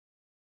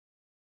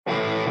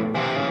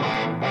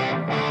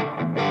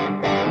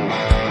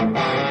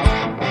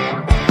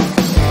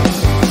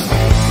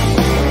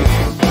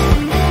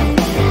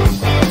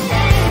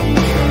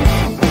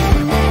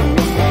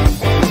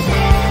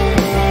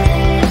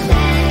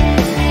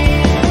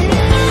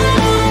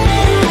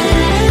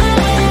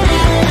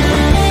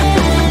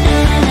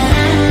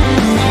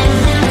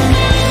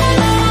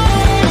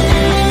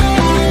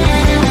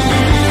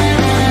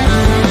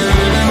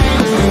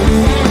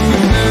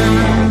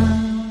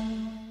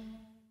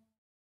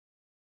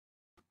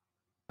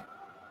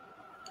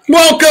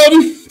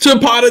Welcome to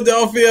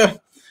Potadelphia.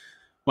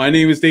 My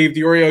name is Dave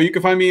Diorio. You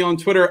can find me on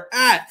Twitter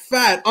at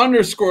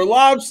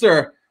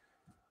 @fat_lobster.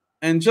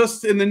 And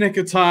just in the nick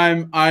of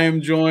time, I am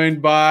joined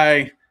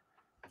by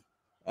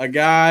a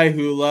guy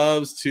who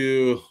loves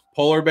to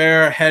polar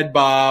bear head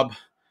bob.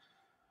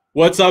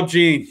 What's up,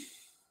 Gene?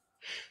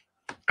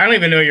 I don't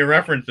even know your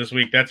reference this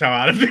week. That's how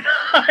out of it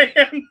I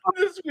am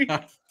this week.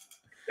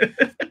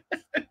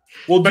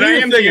 Well, but I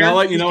am thinking, here. I'll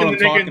let you know what I'm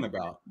talking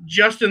about.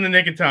 Just in the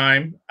nick of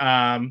time.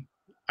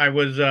 I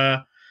was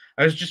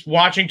just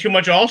watching too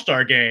much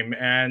All-Star Game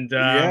and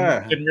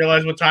didn't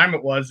realize what time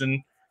it was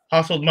and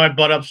hustled my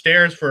butt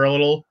upstairs for a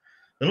little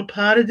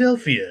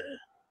Potadelphia.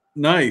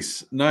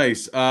 Nice.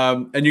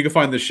 And you can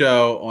find the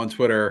show on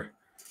Twitter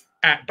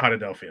at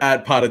Potadelphia.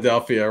 At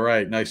Potadelphia,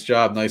 right. Nice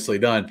job. Nicely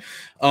done.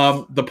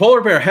 The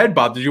polar bear head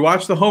bob. Did you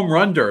watch the home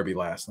run derby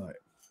last night?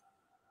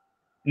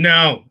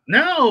 No.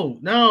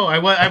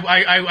 I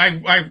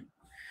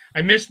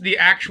missed the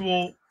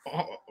actual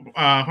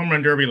home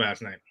run derby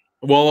last night.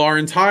 Well, our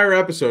entire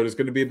episode is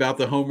going to be about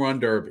the home run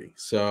derby.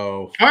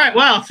 So, all right,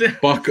 well,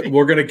 Buck,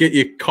 we're going to get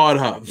you caught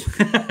up.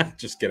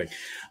 Just kidding.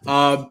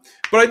 But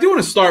I do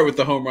want to start with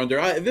the home run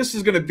derby. This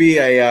is going to be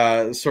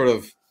a sort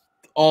of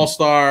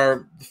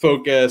all-star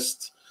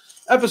focused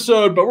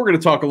episode, but we're going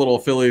to talk a little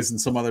Phillies and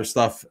some other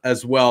stuff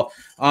as well.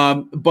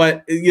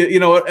 But you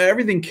know,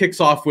 everything kicks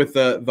off with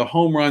the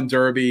home run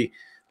derby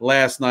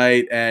last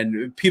night,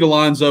 and Pete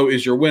Alonso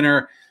is your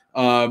winner.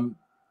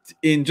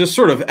 In just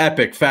sort of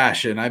epic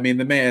fashion. I mean,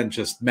 the man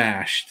just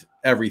mashed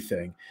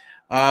everything.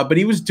 But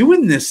he was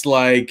doing this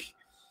like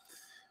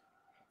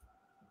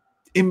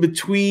in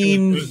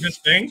between. Was this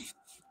thing?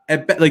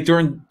 Like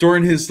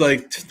during his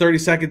like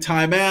 30-second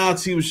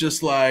timeouts, he was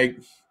just like,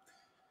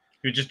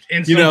 you're just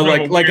in some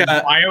like a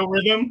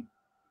biorhythm.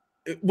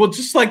 Well,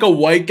 just like a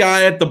white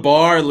guy at the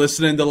bar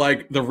listening to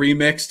like the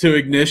remix to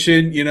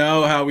Ignition. You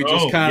know how we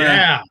just kind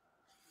of,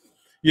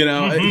 you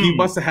know, he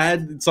must have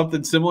had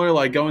something similar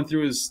like going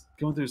through his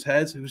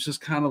head. So he was just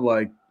kind of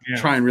like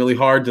trying really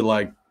hard to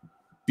like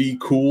be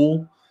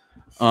cool,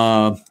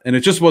 and it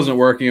just wasn't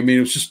working. I mean,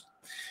 it was just.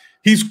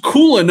 He's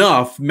cool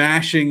enough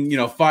mashing,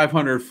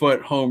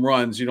 500-foot home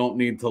runs. You don't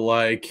need to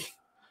like.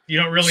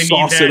 You don't really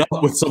sauce need that. It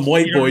up with some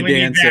white boy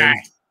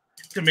dancing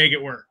to make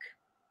it work.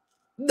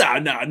 No.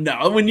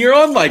 When you're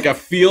on like a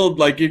field,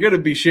 like you're going to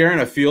be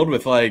sharing a field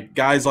with like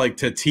guys like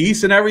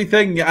Tatis and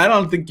everything. I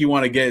don't think you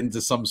want to get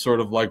into some sort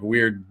of like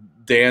weird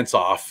dance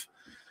off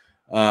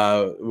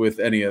with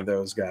any of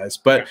those guys.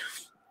 But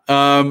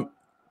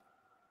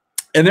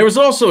and there was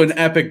also an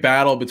epic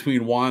battle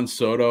between Juan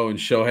Soto and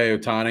Shohei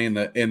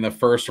Ohtani in the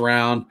first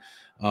round.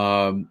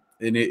 And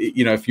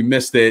if you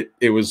missed it,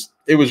 it was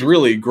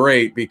really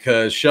great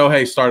because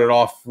Shohei started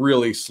off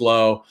really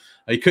slow.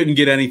 He couldn't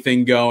get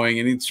anything going,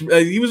 and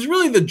he was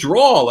really the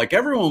draw. Like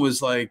everyone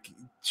was like,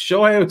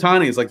 Shohei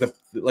Ohtani is like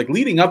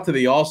leading up to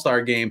the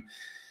All-Star game.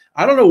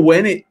 I don't know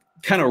when it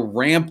kind of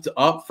ramped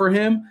up for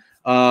him.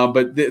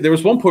 But there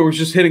was one point where he was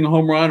just hitting a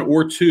home run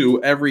or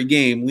two every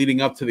game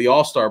leading up to the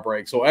All-Star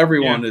break. So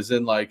everyone is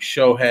in like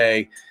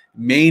Shohei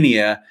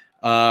mania.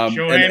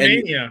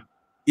 Mania.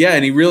 Yeah,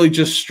 and he really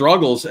just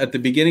struggles at the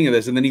beginning of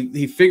this, and then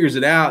he figures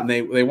it out, and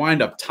they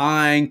wind up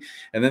tying,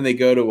 and then they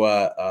go to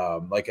a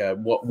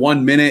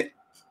 1 minute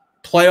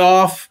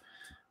playoff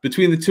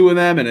between the two of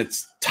them, and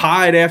it's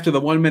tied after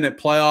the 1 minute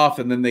playoff,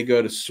 and then they go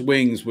to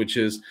swings, which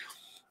is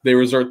they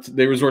resort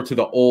to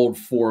the old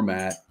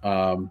format.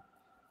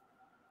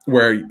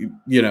 Where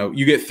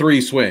you get 3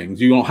 swings.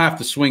 You don't have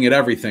to swing at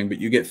everything, but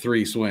you get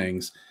 3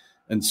 swings.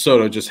 And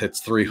Soto just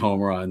hits 3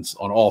 home runs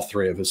on all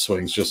 3 of his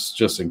swings.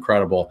 Just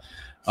incredible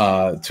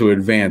to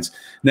advance.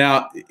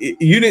 Now,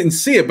 you didn't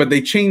see it, but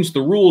they changed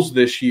the rules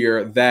this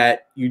year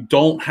that you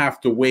don't have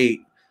to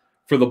wait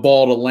for the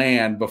ball to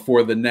land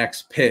before the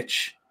next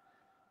pitch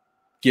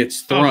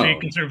gets thrown. So you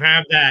can sort of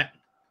have that.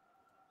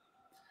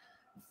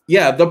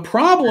 Yeah, the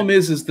problem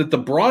is that the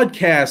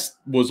broadcast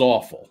was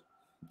awful.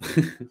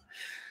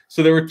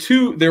 So there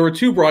were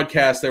two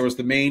broadcasts. There was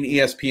the main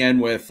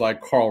ESPN with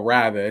like Carl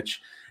Ravitch,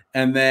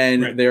 and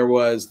then there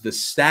was the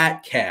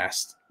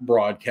StatCast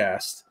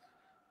broadcast,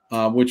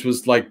 which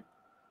was like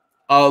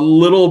a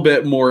little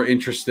bit more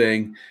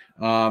interesting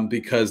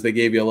because they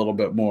gave you a little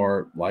bit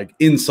more like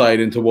insight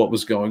into what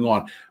was going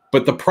on.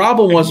 But the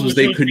problem was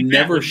they could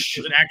never. Was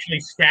it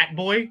actually Stat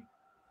Boy?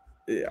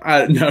 No,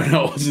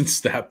 it wasn't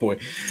Stat Boy.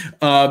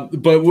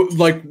 But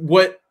like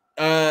what.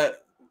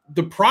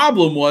 The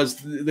problem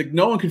was that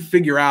no one could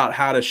figure out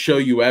how to show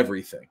you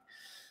everything.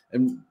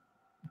 And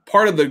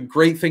part of the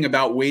great thing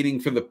about waiting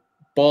for the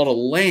ball to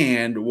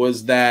land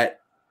was that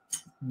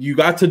you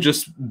got to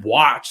just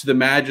watch the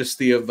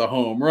majesty of the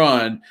home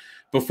run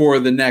before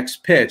the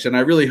next pitch. And I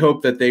really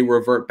hope that they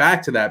revert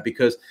back to that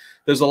because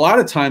there's a lot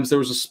of times there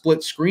was a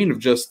split screen of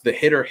just the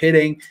hitter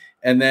hitting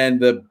and then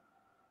the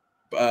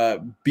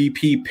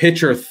BP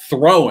pitcher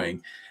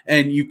throwing.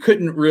 And you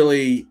couldn't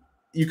really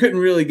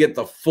get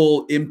the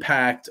full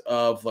impact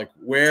of like,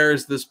 where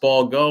is this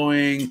ball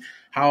going?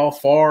 How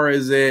far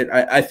is it?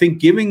 I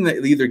think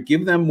either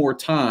give them more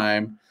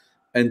time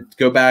and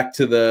go back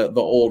to the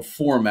old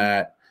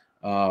format.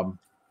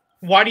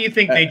 Why do you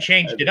think they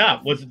changed it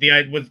up? Do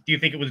you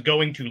think it was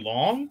going too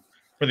long?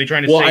 Were they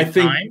trying to save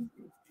time?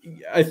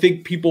 I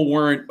think people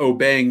weren't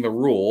obeying the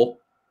rule.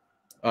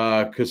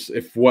 Because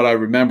if what I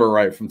remember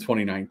right from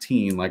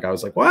 2019, like I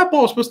was like, well, that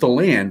ball was supposed to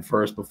land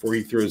first before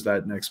he throws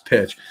that next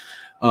pitch.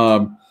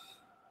 Yeah,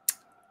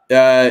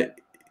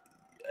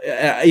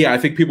 I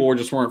think people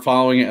weren't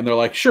following it, and they're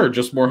like, sure,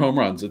 just more home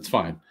runs. It's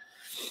fine.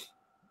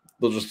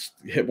 They'll just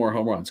hit more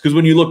home runs. Because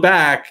when you look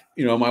back,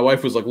 my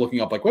wife was like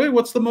looking up, like, wait,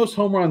 what's the most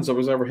home runs that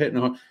was ever hit?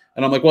 And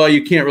I'm like, well,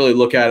 you can't really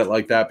look at it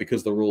like that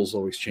because the rules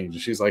always change.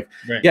 And she's like,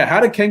 right. Yeah, how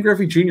did Ken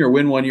Griffey Jr.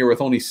 win one year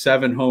with only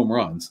 7 home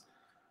runs?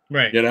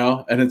 Right.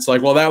 And it's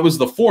like, well, that was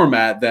the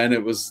format then.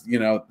 It was, you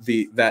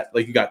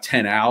got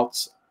 10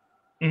 outs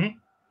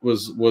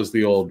was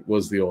the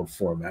old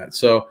format.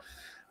 So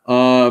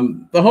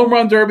the home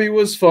run derby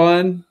was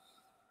fun.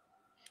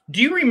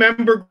 Do you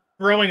remember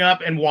growing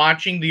up and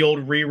watching the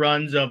old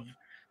reruns of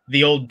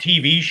the old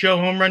TV show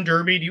Home Run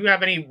Derby? Do you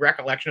have any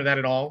recollection of that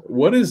at all?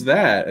 What is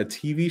that? A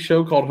TV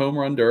show called Home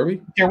Run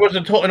Derby? There was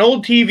an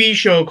old TV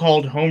show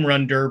called Home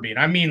Run Derby. And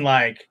I mean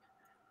like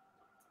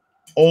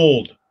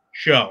old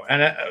show.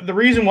 And the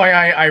reason why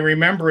I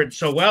remember it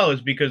so well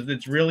is because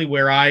it's really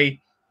where I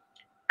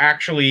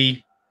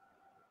actually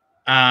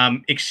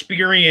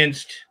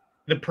experienced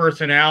the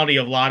personality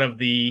of a lot of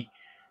the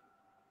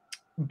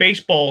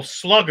baseball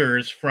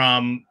sluggers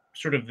from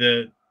sort of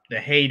the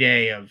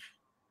heyday of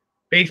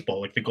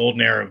baseball, like the golden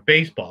era of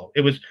baseball.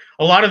 It was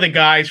a lot of the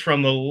guys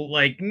from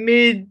the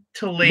mid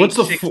to late.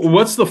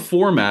 What's the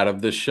format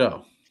of this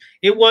show?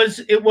 It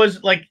was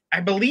like, I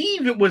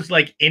believe it was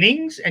like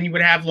innings, and you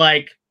would have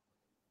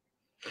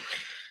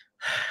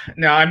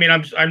no, I mean,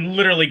 I'm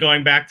literally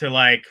going back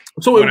to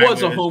So it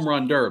was a home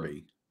run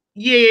derby.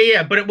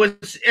 Yeah. But it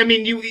was, I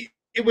mean,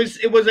 it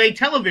was a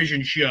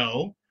television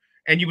show,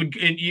 and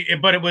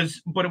but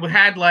it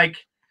had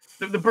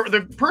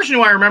the person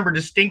who I remember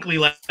distinctly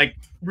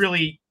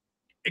really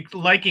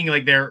liking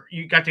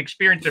you got to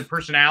experience their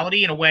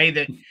personality in a way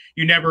that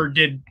you never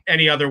did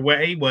any other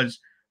way was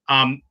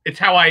it's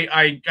how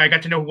I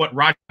got to know what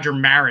Roger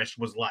Maris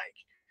was like.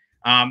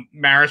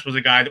 Maris was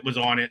a guy that was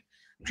on it.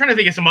 I'm trying to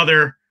think of some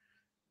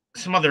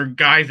other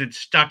guys that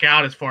stuck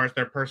out as far as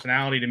their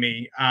personality to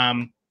me.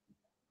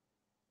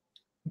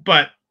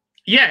 But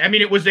yeah, I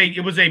mean, it was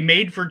a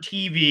made for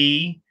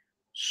TV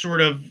sort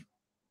of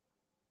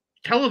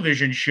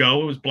television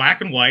show. It was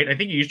black and white. I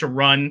think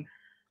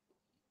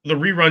the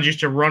reruns used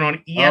to run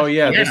on ESPN. Oh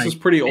yeah, this is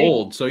pretty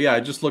old. So yeah,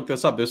 I just looked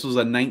this up. This was a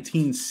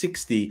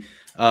 1960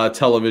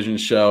 television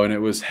show, and it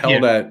was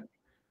held at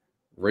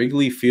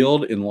Wrigley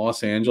Field in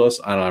Los Angeles.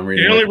 I don't know. I'm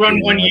reading. Did it only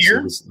run 1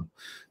 year? So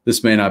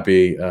this may not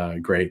be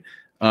great.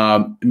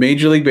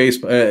 Major League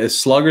Baseball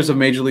sluggers of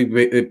Major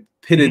League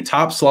pitted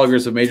top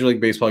sluggers of Major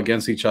League Baseball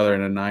against each other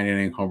in a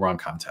 9-inning home run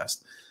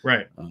contest.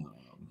 Right.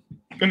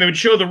 And they would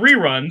show the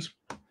reruns.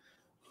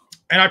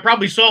 And I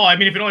probably saw, I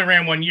mean, if it only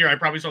ran 1 year, I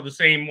probably saw the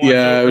same one.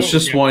 Yeah, it was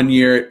just 1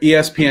 year.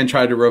 ESPN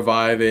tried to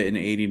revive it in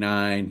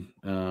 '89.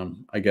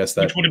 I guess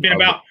that which would have been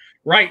about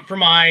right for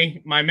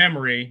my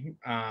memory.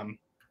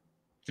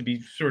 To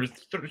be sort of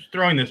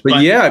throwing this.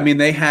 But yeah, I mean,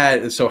 they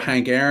had, so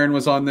Hank Aaron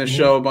was on this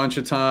show a bunch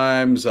of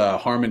times.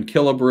 Harmon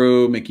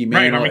Killebrew, Mickey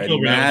Mantle,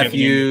 Eddie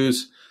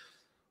Matthews.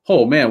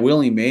 Oh man,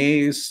 Willie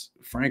Mays,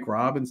 Frank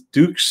Robbins,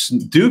 Duke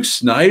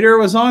Snyder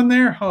was on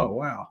there. Oh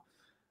wow.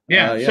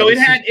 Yeah. So it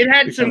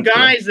had some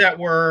guys that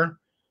were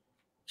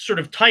sort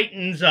of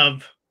titans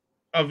of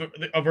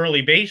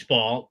early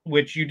baseball,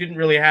 which you didn't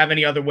really have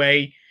any other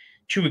way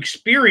to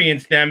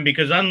experience them,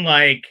 because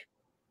unlike,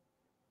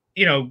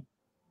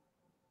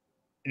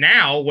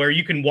 now where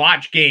you can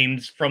watch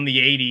games from the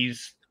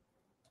 80s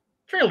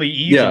fairly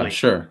easily. Yeah,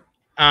 sure.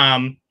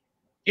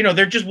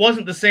 There just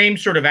wasn't the same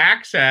sort of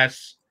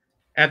access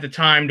at the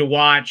time to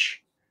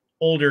watch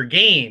older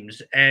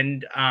games.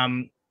 And,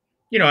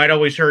 I'd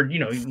always heard,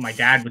 my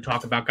dad would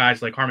talk about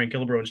guys like Harmon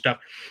Killebrew and stuff,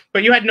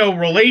 but you had no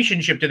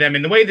relationship to them.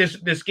 And the way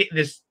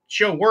this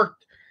show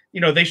worked,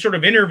 they sort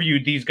of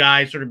interviewed these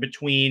guys sort of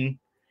between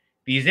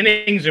these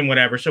innings and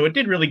whatever. So it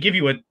did really give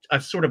you a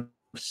sort of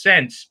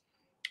sense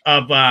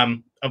of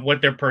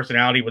what their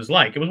personality was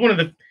like. It was one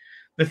of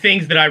the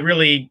things that I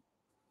really,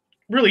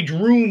 really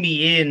drew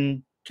me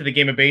in to the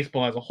game of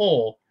baseball as a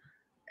whole.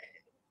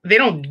 They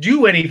don't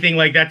do anything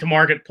like that to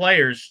market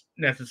players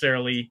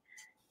necessarily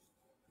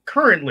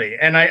currently.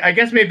 And I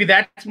guess maybe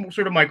that's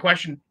sort of my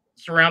question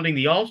surrounding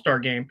the All-Star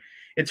game.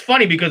 It's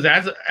funny because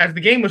as the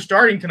game was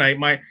starting tonight,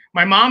 my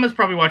mom has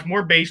probably watched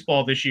more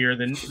baseball this year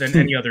than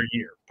any other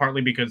year,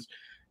 partly because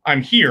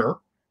I'm here.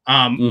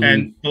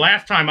 And the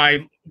last time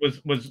I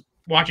was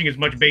watching as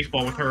much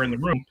baseball with her in the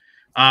room,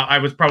 I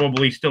was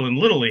probably still in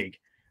Little League.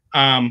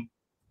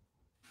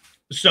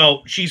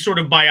 So she's sort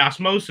of by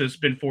osmosis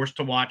been forced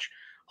to watch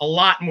a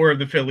lot more of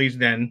the Phillies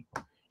than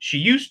she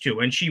used to.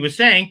 And she was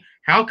saying,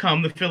 how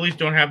come the Phillies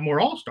don't have more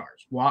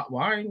All-Stars?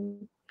 Why?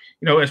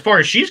 As far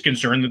as she's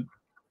concerned,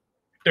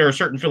 there are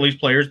certain Phillies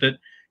players that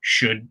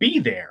should be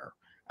there.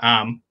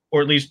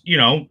 or at least,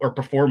 or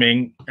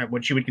performing at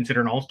what she would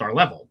consider an all-star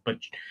level. But,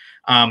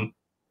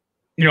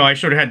 I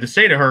sort of had to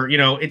say to her,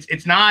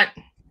 it's not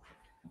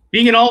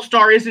being an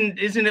all-star isn't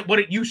it what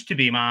it used to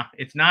be, Ma.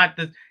 It's not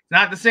the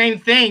same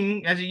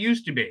thing as it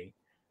used to be.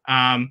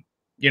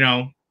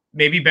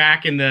 Maybe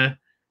back in the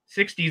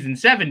 60s and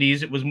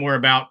 70s, it was more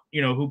about,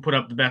 who put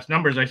up the best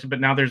numbers. I said, but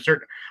now there's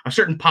a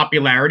certain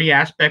popularity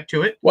aspect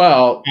to it.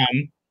 Well,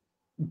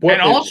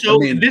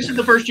 this is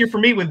the first year for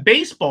me with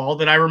baseball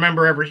that I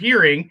remember ever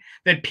hearing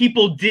that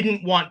people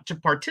didn't want to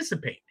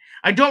participate.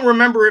 I don't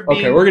remember it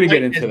being. Okay, we're going to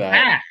get into that.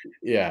 Bad.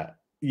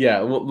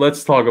 Yeah. Well,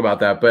 let's talk about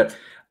that. But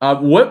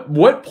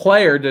what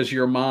player does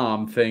your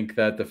mom think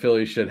that the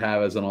Phillies should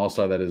have as an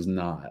all-star that is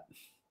not?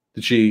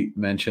 Did she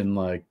mention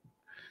like?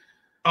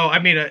 Oh, I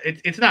mean,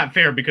 it's not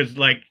fair because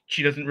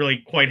she doesn't really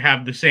quite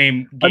have the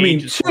same. I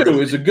mean,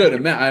 2 is a good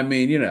amount. I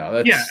mean,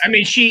 that's... Yeah, I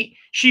mean, she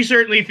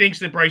certainly thinks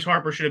that Bryce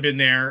Harper should have been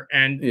there,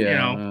 and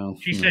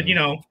she said,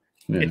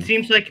 it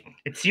seems like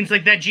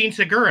that Gene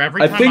Segura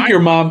every time. I think your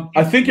mom's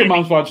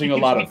watching a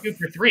lot of 2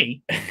 for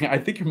 3. I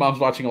think your mom's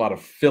watching a lot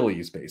of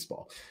Phillies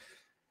baseball.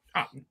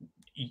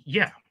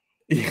 Yeah.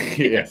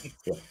 Yeah.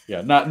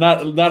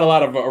 Not a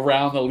lot of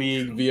around the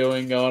league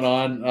viewing going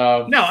on.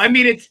 No, I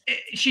mean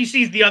she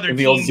sees the other in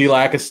the old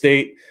Zelac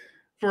estate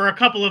for a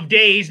couple of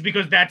days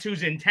because that's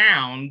who's in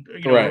town,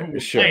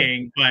 who's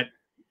playing. But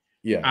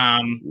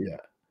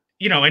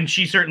and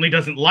she certainly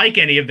doesn't like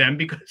any of them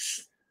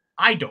because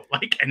I don't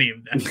like any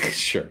of them.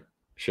 Sure.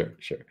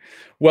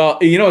 Well,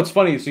 it's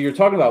funny. So you're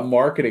talking about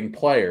marketing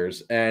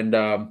players, and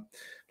going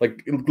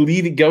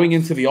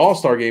into the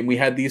All-Star game, we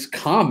had these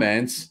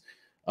comments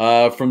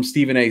from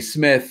Stephen A.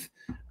 Smith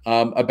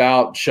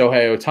about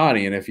Shohei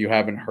Ohtani, and if you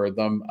haven't heard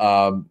them,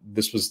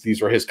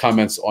 these were his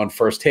comments on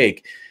First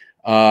Take.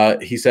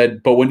 He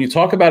said, "But when you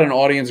talk about an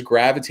audience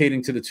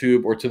gravitating to the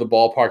tube or to the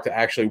ballpark to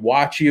actually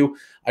watch you,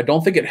 I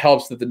don't think it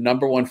helps that the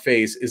number one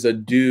face is a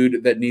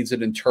dude that needs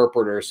an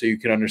interpreter so you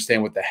can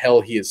understand what the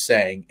hell he is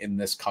saying in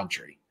this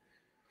country."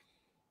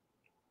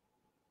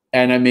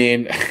 And I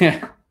mean.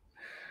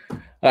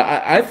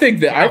 I think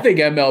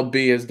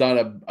MLB has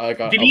done a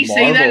Did he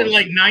say that in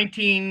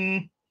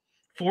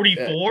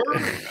 1944?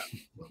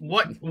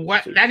 What?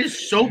 That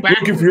is so bad.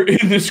 Look, if you're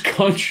in this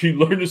country,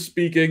 learn to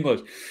speak English.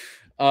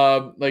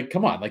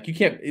 Come on, you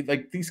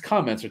can't. These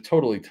comments are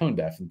totally tone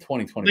deaf in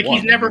 2021.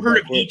 He's never heard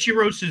of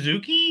Ichiro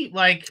Suzuki.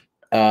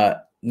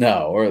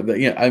 No, or I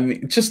mean,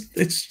 it's just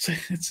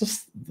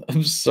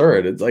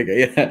absurd. It's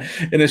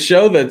in a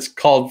show that's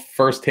called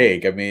First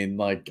Take. I mean,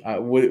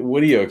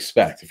 what do you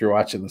expect if you're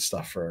watching this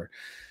stuff for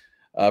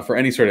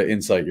any sort of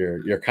insight?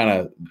 You're kind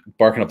of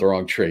barking up the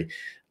wrong tree.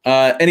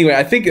 Anyway,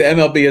 I think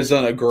MLB has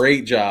done a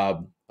great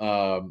job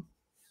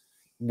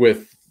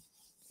with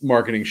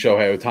marketing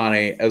Shohei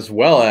Ohtani, as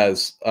well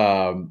as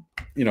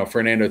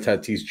Fernando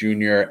Tatis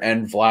Jr.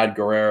 and Vlad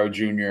Guerrero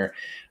Jr.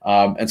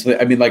 And so,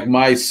 I mean,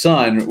 my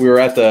son, we were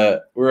at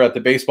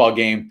the baseball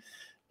game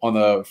on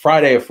the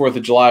Friday of 4th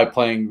of July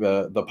playing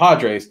the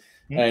Padres,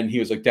 and he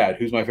was like, "Dad,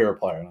 who's my favorite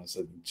player?" And I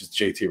said, "Just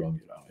JT Realmuto."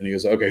 And he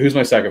goes, "Okay, who's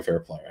my second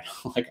favorite player?" And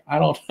I'm like, "I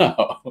don't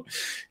know."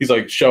 He's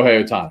like,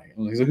 "Shohei Ohtani."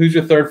 He's like, "Who's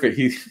your third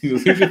favorite?"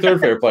 Who's your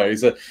third favorite player? He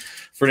said,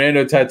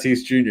 "Fernando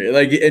Tatis Jr."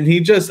 And he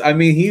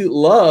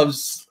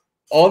loves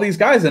all these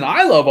guys, and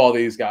I love all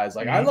these guys.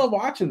 I love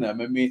watching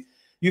them. I mean,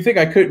 you think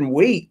I couldn't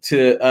wait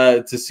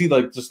to see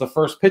just the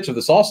first pitch of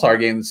this All-Star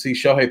game and see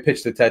Shohei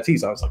pitch to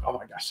Tatis? I was like, oh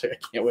my gosh, I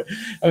can't wait.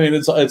 I mean,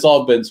 it's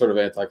all been sort of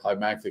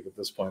anticlimactic at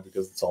this point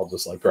because it's all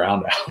just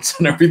ground outs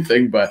and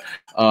everything. But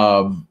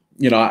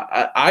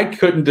I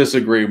couldn't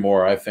disagree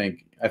more. I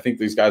think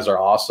these guys are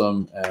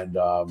awesome, and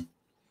I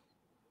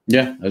love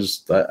them. I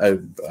just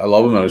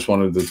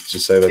wanted to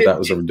just say that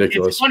was a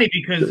ridiculous. It's funny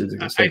because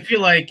I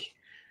feel like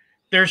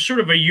there's sort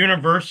of a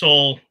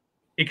universal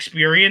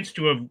experience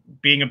to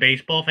being a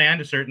baseball fan,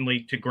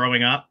 to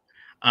growing up,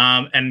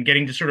 and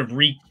getting to sort of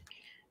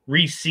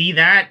re-see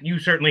that. You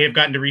certainly have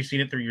gotten to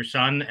re-see it through your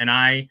son, and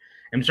I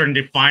am starting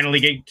to finally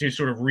get to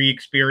sort of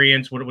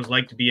re-experience what it was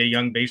like to be a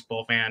young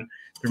baseball fan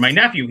through my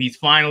nephew. He's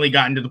finally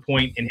gotten to the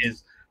point in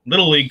his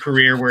little league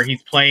career where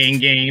he's playing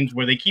games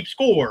where they keep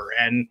score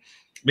and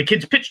the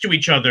kids pitch to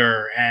each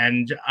other,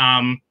 and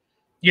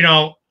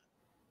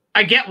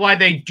I get why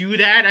they do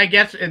that, I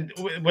guess,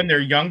 when they're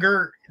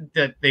younger,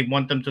 that they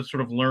want them to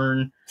sort of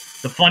learn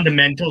the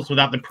fundamentals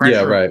without the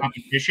pressure of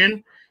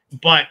competition.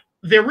 But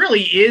there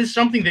really is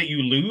something that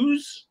you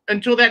lose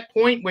until that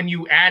point when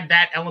you add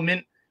that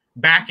element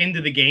back into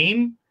the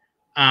game.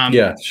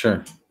 Yeah,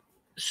 sure.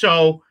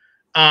 So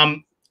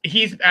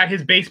he's at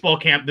his baseball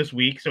camp this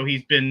week, so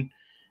he's been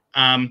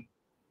doing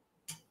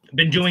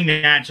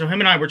that. So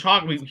him and I were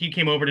talking. He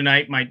came over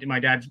tonight. My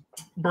dad's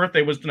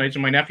birthday was tonight, so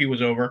my nephew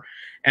was over.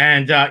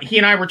 And he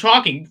and I were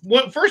talking.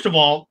 Well, first of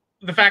all,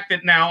 the fact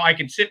that now I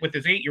can sit with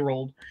this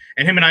 8-year-old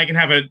and him and I can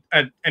have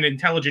an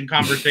intelligent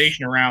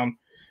conversation around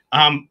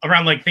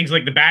things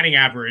like the batting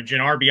average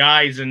and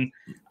RBIs and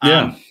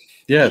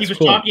he was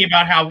talking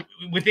about how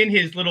within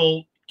his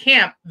little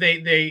camp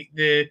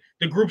the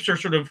groups are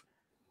sort of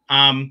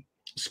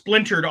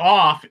splintered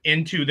off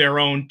into their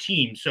own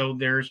team. So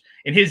there's,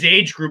 in his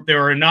age group,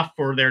 there are enough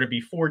for there to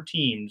be 4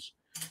 teams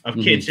of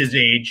kids his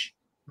age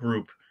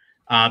group.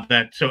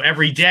 So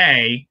every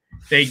day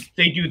they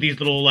do these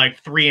little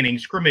like 3-inning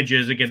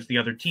scrimmages against the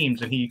other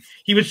teams. And he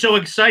was so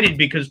excited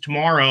because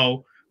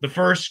tomorrow, the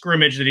first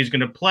scrimmage that he's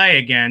going to play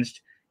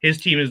against, his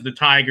team is the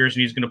Tigers,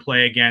 and he's going to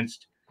play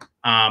against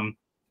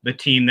the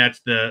team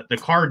that's the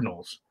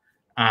Cardinals.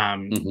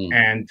 And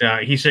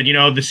he said,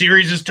 the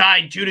series is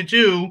tied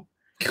 2-2.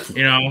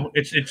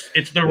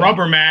 It's the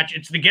rubber match.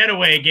 It's the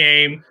getaway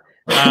game.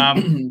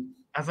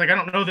 I was like, I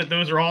don't know that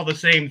those are all the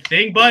same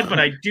thing, bud, but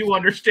I do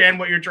understand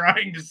what you're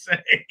trying to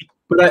say.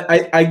 But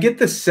I get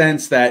the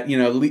sense that,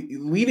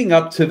 leading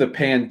up to the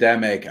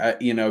pandemic,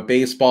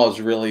 baseball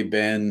has really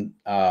been,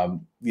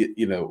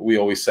 we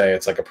always say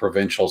it's like a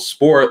provincial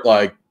sport.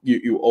 Like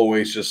you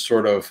always just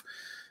sort of,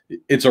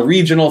 it's a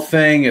regional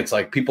thing. It's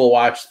like people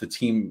watch the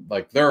team,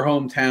 like their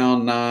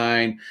hometown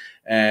 9,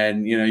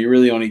 and, you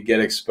really only get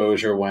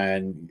exposure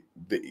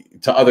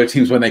to other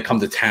teams when they come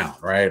to town,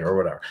 right? Or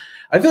whatever.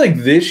 I feel like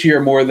this year,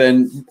 more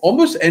than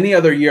almost any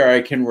other year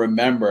I can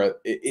remember,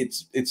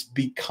 it's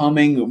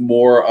becoming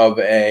more of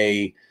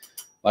a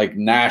like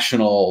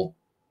national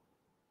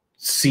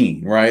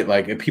scene, right?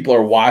 Like people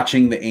are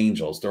watching the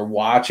Angels, they're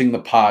watching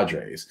the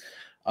Padres.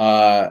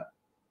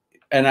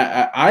 And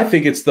I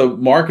think it's the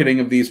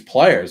marketing of these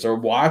players. They're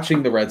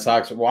watching the Red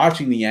Sox,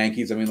 watching the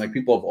Yankees. I mean, like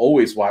people have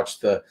always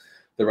watched the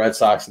Red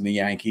Sox and the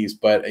Yankees,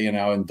 but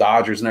and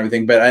Dodgers and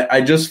everything. But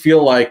I just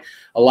feel like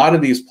a lot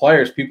of these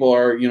players, people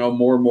are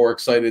more and more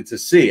excited to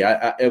see.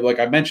 Like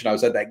I mentioned, I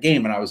was at that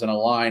game and I was in a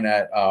line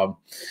at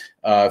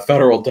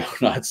Federal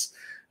Donuts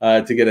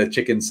to get a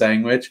chicken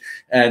sandwich,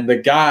 and the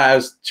guy, I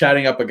was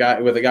chatting up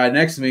with a guy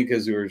next to me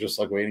because we were just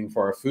like waiting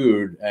for our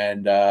food,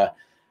 and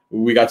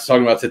we got to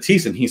talking about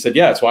Tatis, and he said,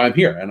 "Yeah, that's why I'm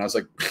here." And I was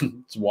like,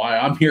 "It's why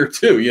I'm here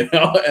too,"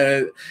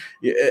 And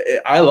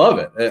I love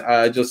it.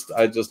 I just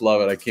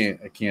love it. I can't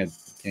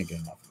get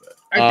enough of it.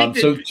 I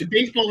think that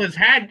baseball has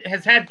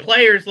had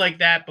players like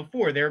that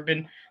before. There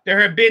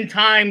have been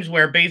times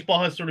where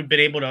baseball has sort of been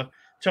able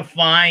to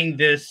find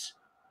these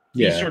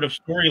sort of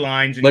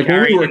storylines. Like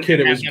when we were a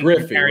kid, it was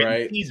Griffey,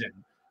 right?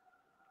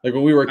 Like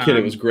when we were a kid,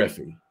 it was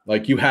Griffey.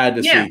 Like you had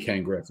to see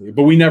Ken Griffey,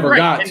 but we never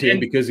got to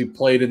because he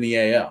played in the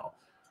AL.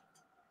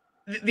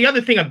 The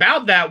other thing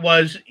about that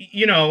was,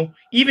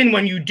 even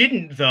when you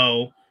didn't,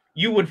 though,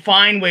 you would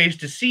find ways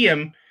to see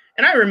him.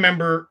 And I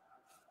remember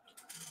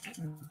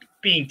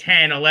being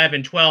 10,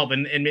 11, 12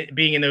 and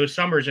being in those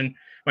summers, and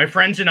my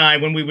friends and I,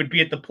 when we would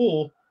be at the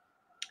pool,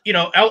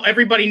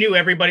 everybody knew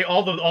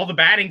all the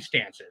batting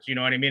stances, you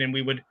know what I mean? And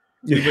we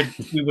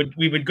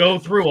would go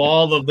through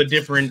all of the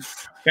different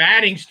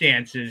batting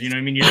stances, you know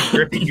what I mean? You'd have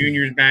Griffey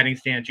Jr.'s batting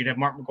stance, you'd have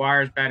Mark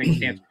McGwire's batting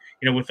stance,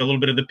 with a little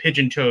bit of the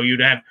pigeon toe,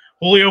 you'd have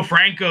Julio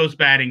Franco's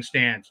batting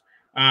stance.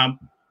 And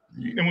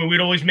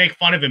we'd always make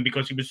fun of him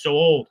because he was so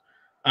old.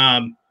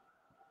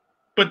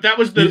 But that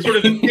was the sort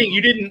of the thing. You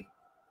didn't,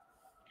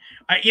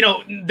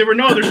 there were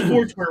no other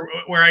sports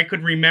where I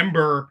could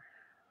remember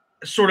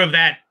sort of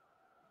that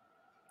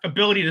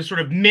ability to sort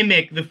of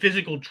mimic the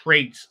physical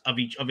traits of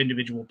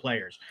individual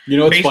players.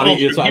 It's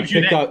funny is I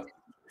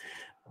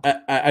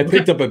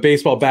picked up a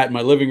baseball bat in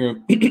my living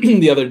room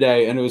the other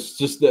day, and it was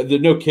just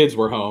no kids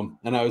were home,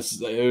 and it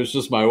was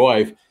just my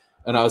wife,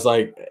 and I was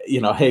like,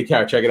 hey,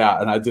 Kara, check it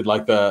out, and I did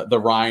like the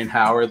Ryan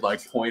Howard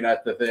like point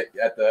at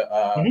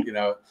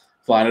the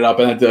flying it up,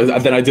 and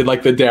then I did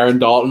like the Darren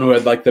Dalton who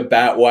had like the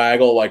bat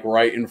waggle like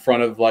right in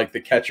front of like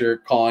the catcher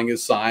calling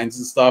his signs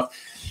and stuff.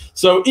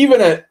 So even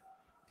at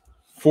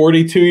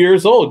 42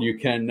 years old, you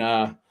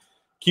can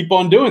keep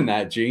on doing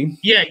that, Gene.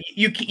 Yeah,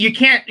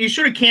 you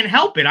sort of can't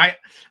help it.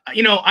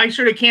 I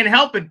sort of can't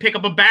help but pick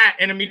up a bat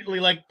and immediately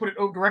like put it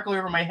directly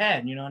over my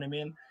head. You know what I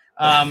mean?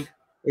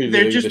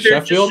 There's just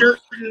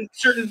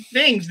certain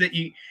things that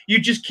you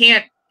just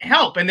can't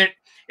help, and that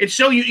it's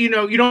so you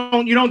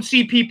don't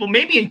see people.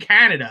 Maybe in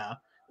Canada,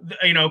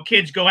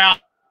 kids go out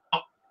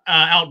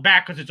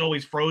back because it's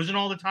always frozen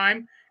all the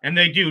time, and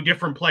they do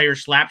different player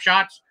slap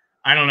shots.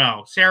 I don't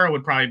know. Sarah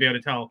would probably be able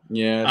to tell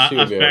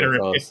us better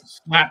if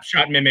slap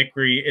shot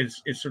mimicry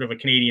is sort of a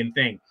Canadian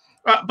thing.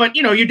 But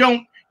you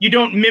don't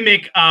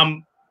mimic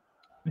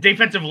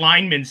defensive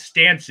linemen's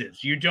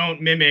stances. You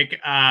don't mimic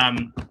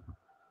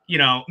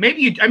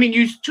maybe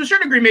you to a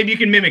certain degree maybe you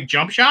can mimic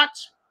jump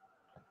shots.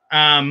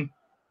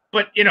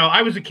 But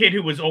I was a kid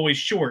who was always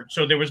short,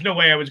 so there was no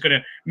way I was going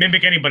to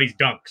mimic anybody's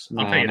dunks.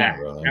 I'll tell you that.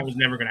 Really. That was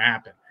never going to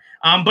happen.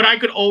 But I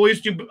could always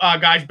do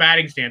guys'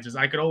 batting stances.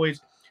 I could always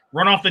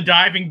run off the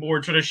diving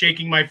board, sort of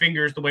shaking my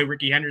fingers the way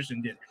Ricky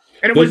Henderson did.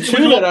 And it was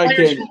all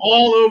players from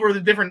all over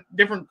the different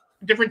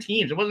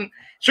teams. It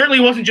certainly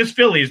wasn't just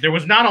Phillies. There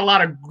was not a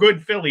lot of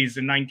good Phillies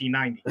in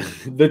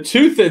 1990. The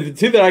two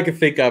that I could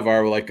think of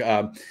are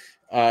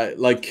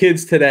like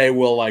kids today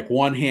will like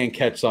one hand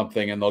catch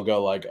something and they'll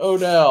go like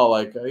Odell,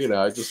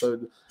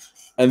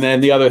 and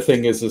then the other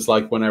thing is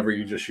like whenever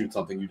you just shoot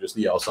something, you just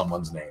yell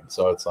someone's name.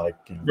 So it's like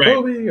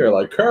Kobe or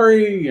like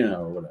Curry,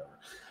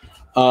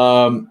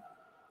 whatever.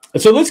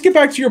 So let's get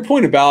back to your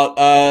point about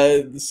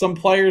some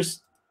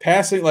players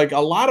passing, like a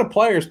lot of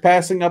players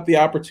passing up the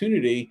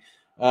opportunity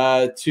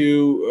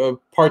to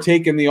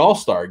partake in the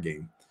All-Star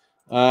game.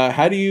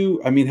 How do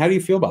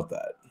you feel about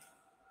that?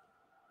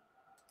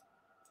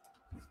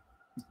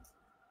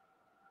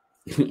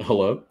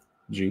 Hello,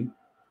 Gene.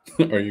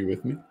 Are you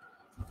with me?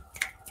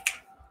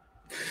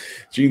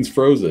 Gene's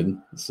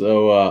frozen,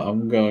 so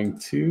I'm going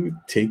to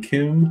take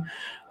him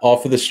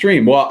off of the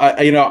stream. Well,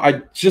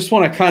 I just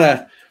want to kind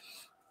of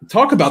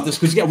talk about this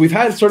because we've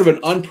had sort of an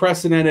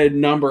unprecedented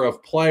number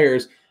of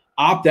players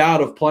opt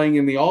out of playing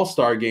in the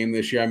All-Star game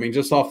this year. I mean,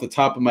 just off the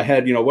top of my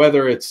head,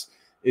 whether it's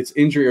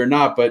injury or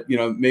not, but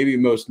maybe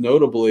most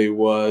notably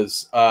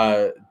was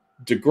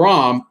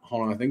DeGrom.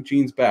 Hold on, I think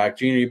Gene's back.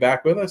 Gene, are you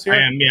back with us here?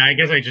 I am. Yeah, I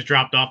guess I just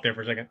dropped off there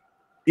for a second.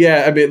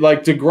 Yeah, I mean,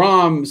 like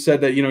DeGrom said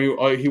that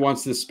he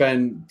wants to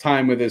spend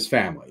time with his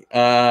family.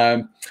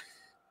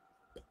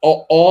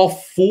 All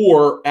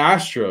four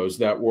Astros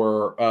that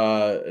were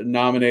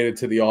nominated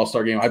to the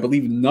All-Star game, I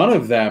believe none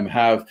of them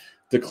have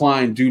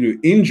declined due to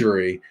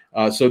injury.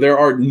 So there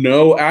are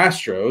no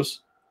Astros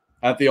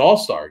at the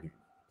All-Star game.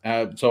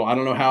 So I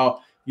don't know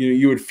how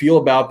you would feel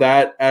about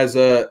that as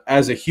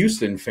a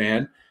Houston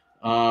fan.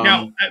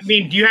 Now, I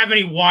mean, do you have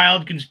any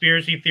wild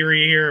conspiracy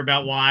theory here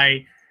about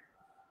why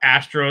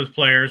Astros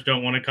players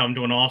don't want to come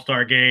to an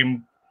All-Star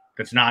game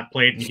that's not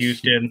played in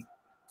Houston?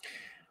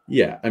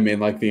 Yeah, I mean,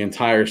 like the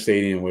entire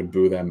stadium would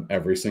boo them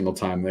every single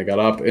time they got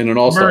up in an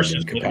All-Star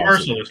game capacity.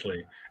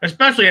 Mercilessly,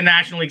 especially a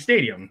National League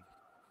stadium.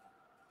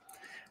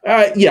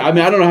 Yeah, I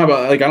mean, I don't know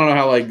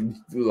how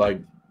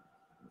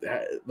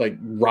like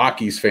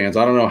Rockies fans,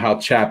 I don't know how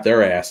chapped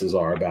their asses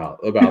are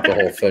about the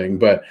whole thing,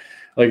 but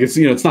like it's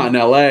not in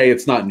LA,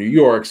 it's not in New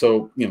York,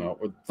 so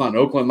it's not in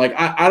Oakland. Like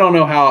I don't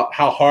know how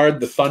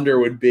hard the Thunder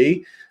would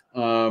be,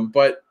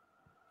 but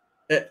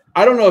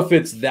I don't know if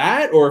it's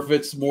that or if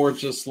it's more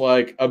just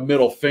like a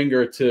middle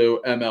finger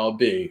to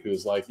MLB,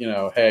 who's like,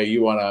 hey,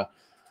 you want to,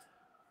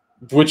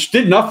 which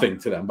did nothing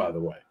to them, by the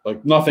way.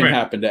 Like nothing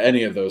happened to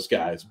any of those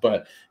guys.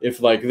 But if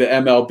like the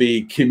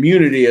MLB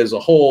community as a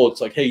whole, it's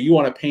like, hey, you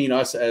want to paint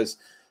us as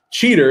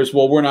cheaters?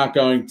 Well, we're not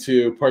going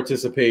to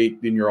participate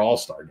in your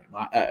All-Star game.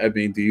 I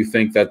mean, do you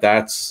think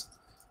that's?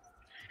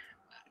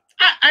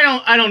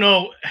 I don't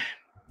know.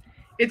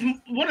 It's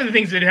one of the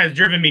things that has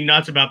driven me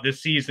nuts about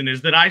this season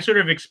is that I sort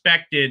of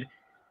expected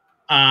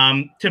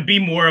to be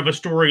more of a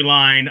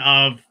storyline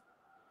of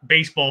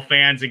baseball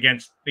fans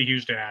against the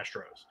Houston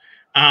Astros.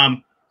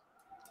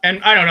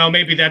 And I don't know,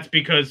 maybe that's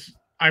because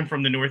I'm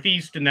from the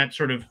Northeast and that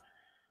sort of,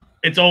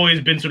 it's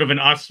always been sort of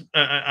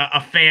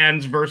a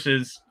fans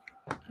versus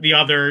the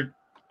other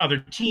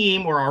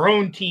team or our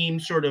own team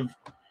sort of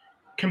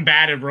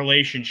combative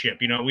relationship.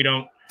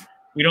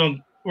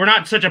 We're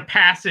not such a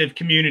passive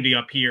community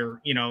up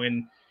here,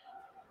 in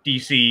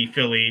DC,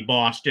 Philly,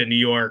 Boston, New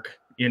York.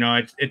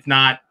 It's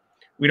not,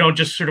 we don't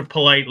just sort of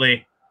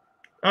politely,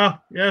 oh,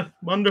 yeah,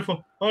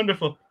 wonderful,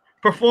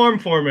 perform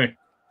for me.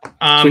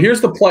 So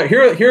here's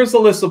the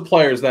list of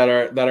players that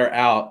are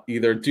out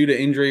either due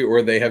to injury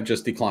or they have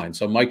just declined.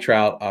 So Mike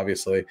Trout,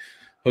 obviously,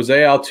 Jose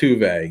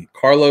Altuve,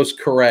 Carlos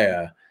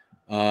Correa,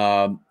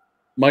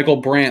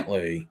 Michael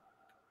Brantley,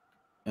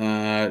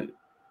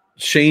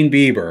 Shane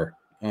Bieber,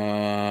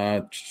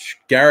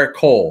 Garrett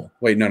Cole.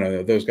 Wait,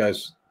 no, those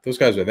guys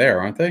are there,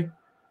 aren't they?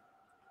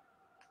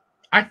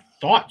 I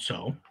thought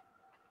so.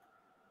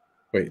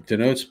 Wait,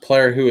 denotes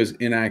player who is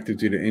inactive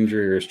due to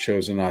injury or is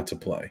chosen not to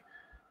play.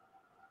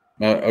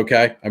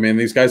 Okay. I mean,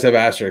 these guys have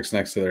asterisks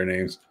next to their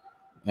names.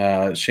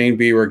 Shane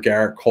Bieber,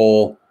 Garrett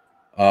Cole.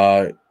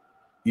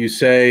 You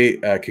say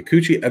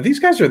Kikuchi. These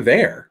guys are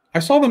there. I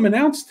saw them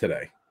announced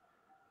today.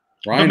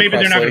 Ryan maybe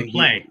Presley, they're not going to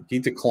play. He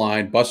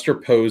declined. Buster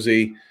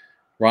Posey,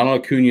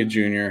 Ronald Acuna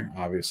Jr.,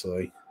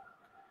 obviously.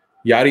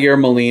 Yadier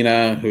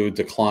Molina, who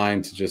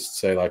declined to just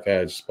say, like,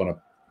 hey, I just want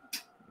to,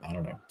 I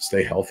don't know,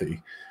 stay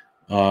healthy.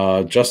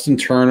 Justin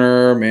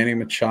Turner, Manny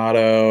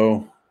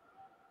Machado,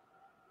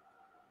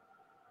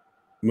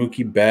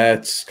 Mookie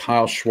Betts,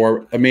 Kyle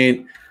Schwarber. I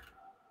mean,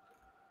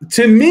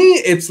 to me,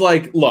 it's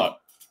like, look,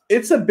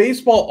 it's a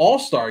baseball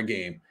all-star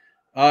game.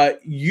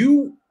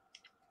 We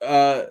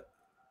got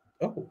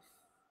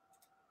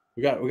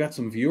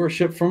some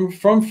viewership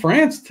from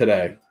France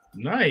today.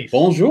 Nice.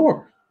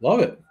 Bonjour. Love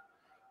it.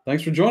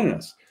 Thanks for joining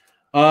us.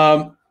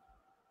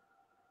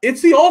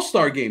 It's the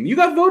all-star game. You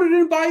got voted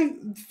in by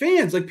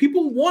fans. Like,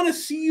 people want to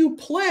see you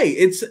play.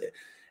 It's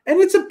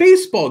a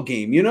baseball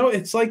game,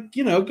 It's like,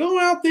 go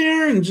out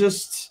there and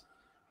just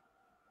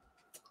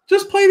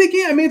play the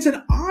game. I mean, it's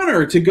an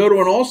honor to go to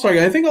an all-star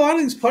game. I think a lot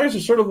of these players are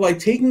sort of like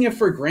taking it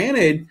for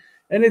granted,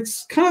 and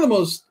it's kind of the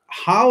most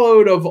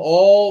hallowed of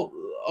all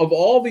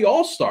the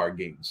all-star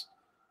games.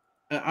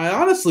 I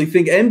honestly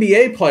think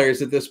NBA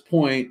players at this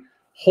point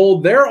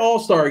hold their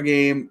all-star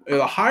game at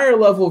a higher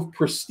level of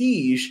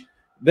prestige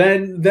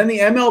than the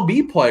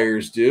MLB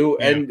players do,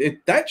 yeah. And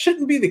that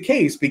shouldn't be the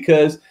case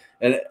because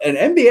an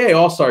NBA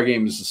all-star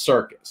game is a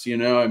circus,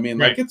 I mean,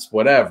 right. Like, it's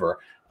whatever.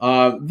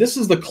 This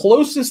is the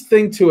closest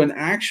thing to an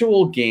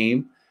actual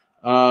game.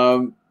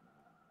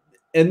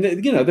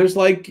 there's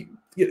like,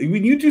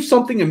 when you do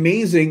something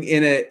amazing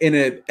in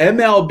an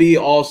MLB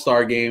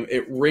All-Star game,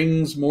 it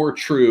rings more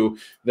true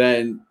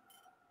than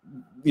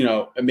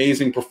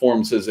amazing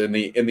performances in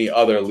the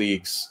other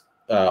leagues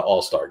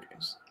All-Star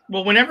games.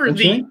 Well,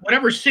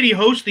 whenever city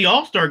hosts the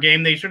All-Star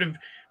game, they sort of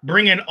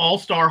bring an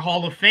All-Star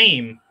Hall of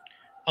Fame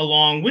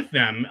along with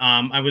them.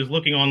 I was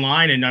looking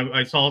online and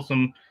I saw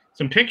some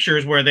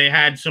pictures where they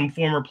had some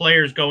former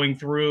players going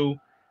through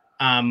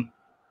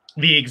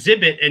the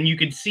exhibit, and you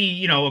could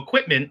see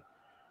equipment,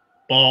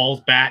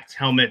 balls, bats,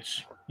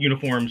 helmets,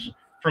 uniforms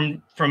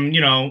from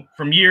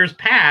years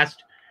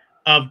past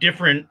of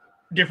different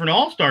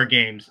All-Star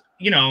games.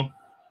 You don't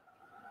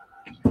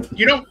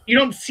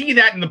see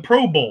that in the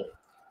Pro Bowl.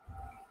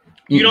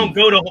 You don't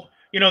go to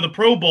the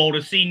Pro Bowl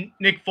to see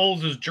Nick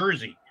Foles'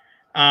 jersey.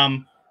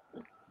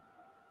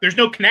 There's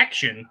no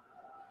connection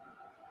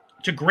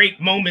to great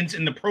moments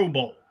in the Pro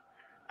Bowl.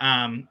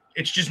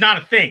 It's just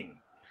not a thing.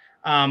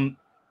 The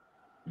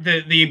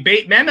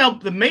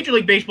Major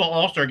League Baseball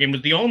All-Star Game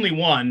was the only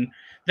one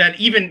that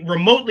even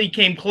remotely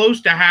came close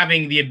to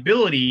having the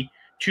ability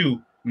to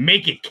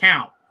make it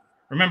count.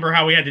 Remember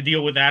how we had to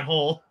deal with that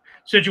whole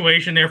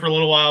situation there for a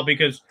little while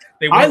because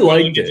they weren't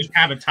willing to just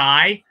have a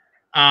tie.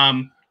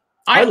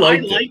 I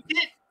liked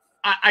it.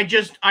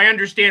 I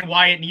understand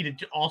why it needed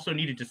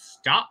to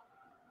stop.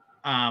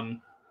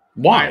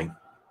 Why?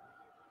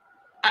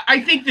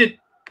 I think that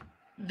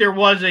there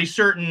was a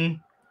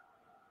certain.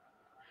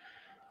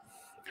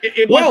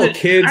 Kids,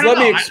 let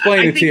me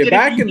explain it to you.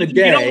 Back in the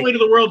day, you don't win to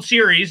the World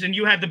Series and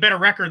you had the better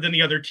record than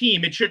the other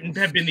team. It shouldn't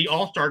have been the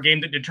All-Star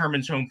game that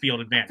determines home field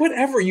advantage.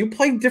 Whatever. You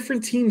play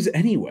different teams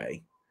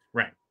anyway.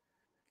 Right.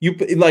 You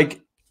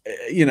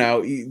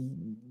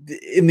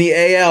in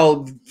the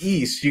AL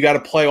East, you got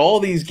to play all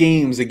these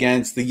games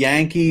against the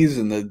Yankees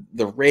and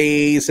the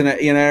Rays, and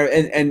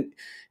and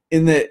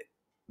in the,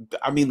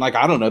 I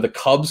don't know, the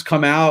Cubs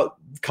come out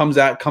of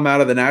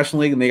the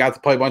National League and they got to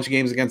play a bunch of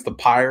games against the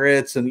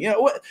Pirates, and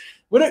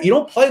what you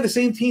don't play the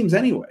same teams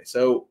anyway.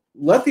 So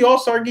let the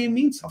All-Star game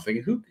mean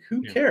something. Who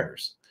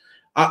cares?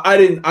 I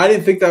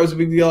didn't think that was a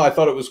big deal. I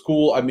thought it was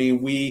cool.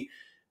 It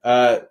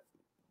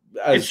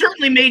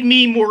certainly made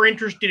me more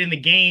interested in the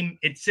game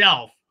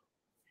itself.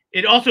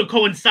 It also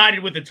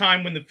coincided with the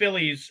time when the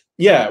Phillies.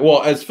 Yeah,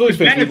 well, as Phillies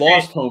fans,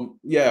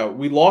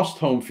 we lost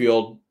home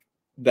field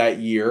that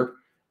year,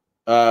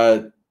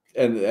 and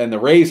the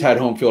Rays had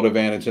home field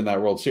advantage in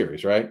that World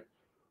Series, right?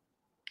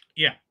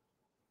 Yeah.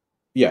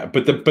 Yeah,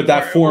 but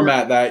that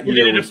format that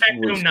year was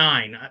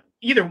 09.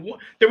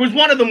 There was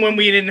one of them when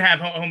we didn't have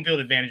home field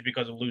advantage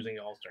because of losing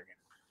the All-Star game.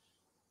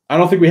 I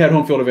don't think we had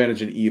home field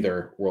advantage in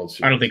either World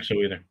Series. I don't think so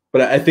either.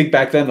 But I think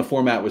back then the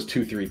format was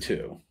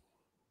 2-3-2.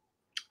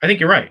 I think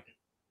you're right.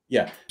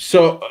 Yeah.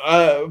 So,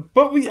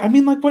 but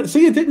what?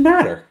 See, it didn't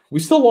matter. We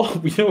still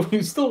won. We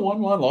still won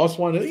one, lost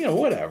one.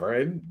 Whatever.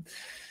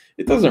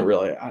 It doesn't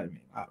really. I don't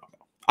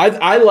know.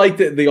 I liked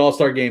the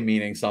All-Star game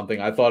meaning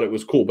something. I thought it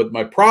was cool. But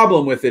my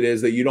problem with it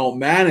is that you don't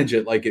manage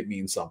it like it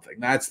means something.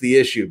 That's the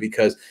issue,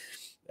 because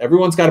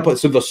everyone's got to play.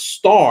 So the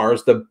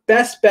stars, the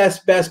best,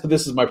 but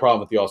this is my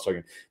problem with the All-Star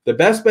game. The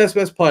best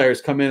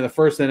players come in the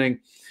first inning.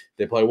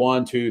 They play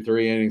 1, 2,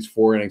 3 innings,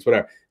 4 innings,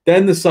 whatever.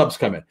 Then the subs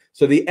come in.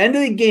 So the end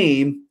of the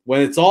game,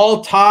 when it's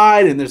all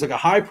tied and there's like a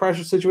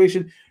high-pressure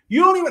situation, you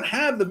don't even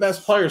have the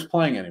best players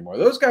playing anymore.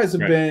 Those guys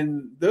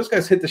those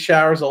guys hit the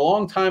showers a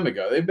long time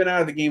ago. They've been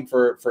out of the game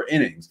for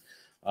innings.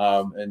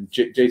 And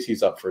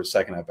JT's up for his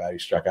second at bat. He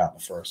struck out in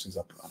the first. He's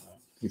up.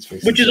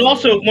 Which is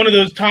also one of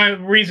those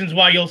reasons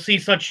why you'll see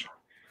such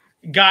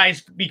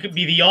guys be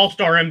the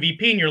All-Star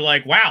MVP, and you're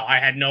like, wow, I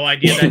had no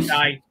idea that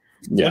guy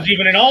was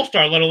even an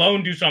All-Star, let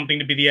alone do something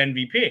to be the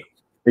MVP.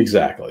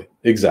 Exactly.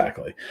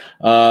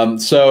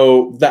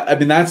 So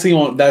that's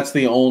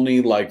the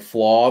only like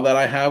flaw that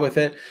I have with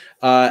it.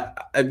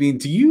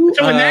 Do you?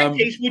 So in that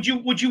case, would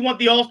you want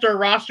the All-Star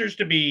rosters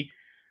to be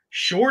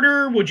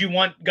shorter? Would you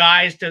want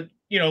guys to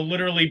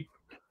literally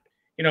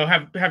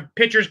have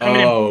pitchers come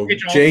in and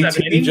pitch all 7 innings?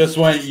 JT just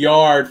went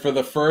yard for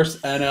the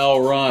first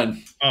NL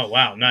run. Oh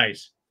wow,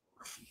 nice.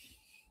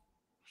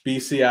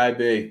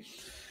 BCIB.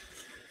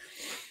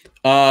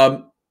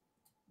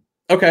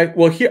 Okay,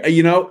 well here, I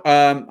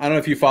don't know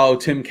if you follow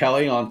Tim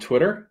Kelly on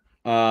Twitter,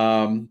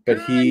 but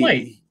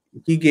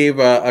he gave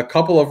a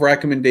couple of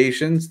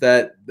recommendations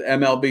that the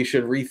MLB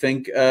should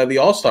rethink the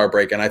All-Star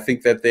break, and I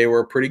think that they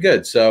were pretty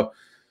good. So,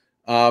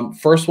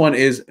 first one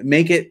is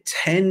make it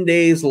 10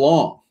 days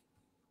long.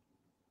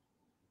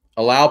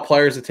 Allow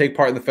players to take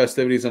part in the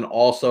festivities and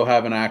also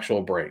have an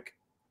actual break.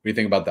 What do you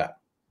think about that?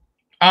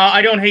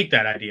 I don't hate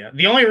that idea.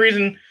 The only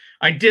reason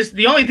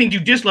the only thing you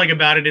dislike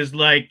about it is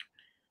like,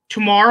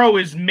 tomorrow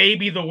is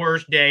maybe the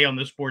worst day on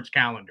the sports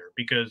calendar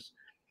because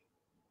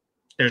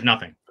there's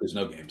nothing. There's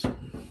no games.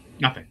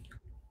 Nothing.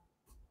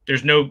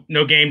 There's no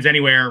games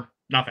anywhere.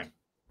 Nothing.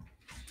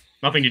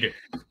 Nothing to do.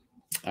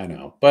 I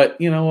know, but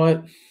you know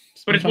what?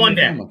 But it's one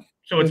day,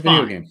 so it's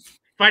fine. If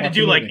I had to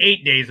do like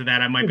 8 days of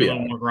that, I might be a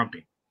little more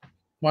grumpy.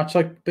 Watch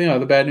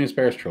the Bad News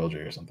Bears trilogy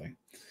or something.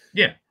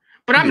 Yeah.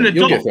 But I'm an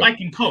adult. I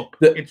can cope.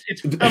 I'm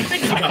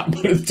thinking about I'm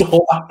an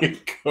adult. I can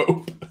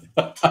cope.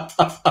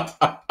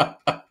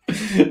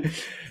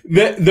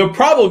 The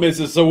problem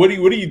is so what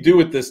do you do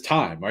with this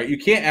time, right? You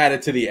can't add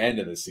it to the end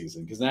of the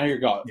season because now you're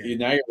gone. Yeah.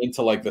 Now you're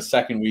into like the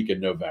second week in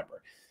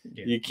November.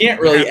 Yeah. You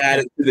can't really add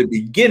it to the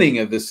beginning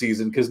of the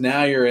season because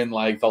now you're in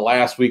like the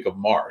last week of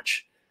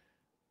March.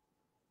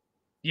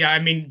 Yeah, I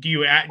mean, do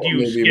you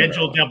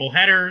schedule double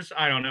headers?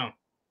 I don't know.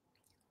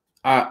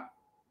 I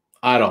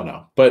don't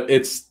know, but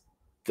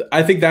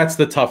I think that's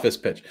the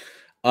toughest pitch.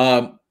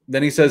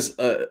 Then he says,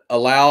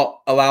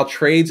 allow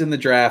trades in the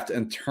draft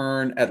and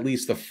turn at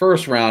least the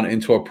first round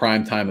into a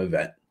primetime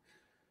event.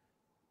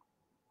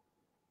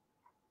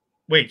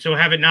 Wait, so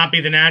have it not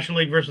be the National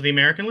League versus the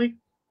American League?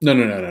 No.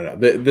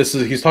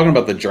 He's talking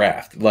about the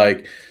draft,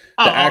 like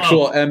the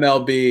actual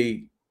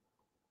MLB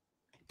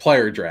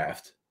player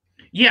draft.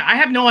 Yeah, I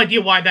have no idea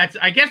why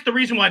I guess the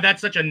reason why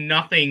that's such a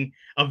nothing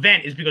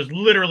event is because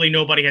literally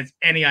nobody has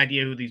any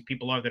idea who these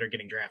people are that are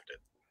getting drafted.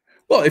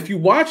 Well, if you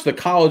watch the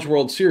College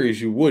World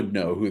Series, you would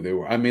know who they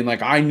were. I mean,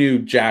 like I knew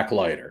Jack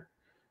Leiter.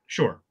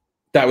 Sure.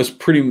 That was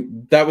pretty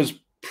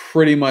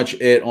much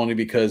it, only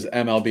because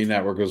MLB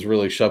Network was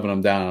really shoving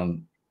them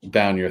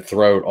down your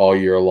throat all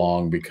year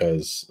long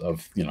because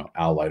of,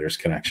 Al Leiter's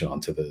connection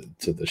onto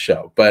the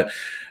show. But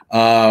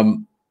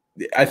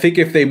I think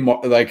if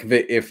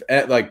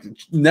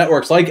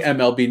networks like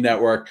MLB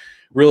Network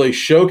really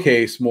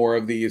showcase more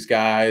of these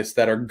guys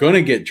that are going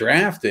to get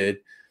drafted,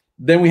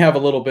 then we have a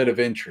little bit of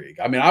intrigue.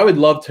 I mean, I would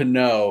love to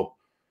know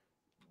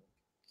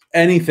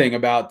anything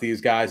about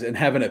these guys and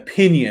have an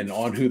opinion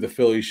on who the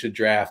Phillies should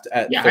draft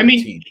at 13. I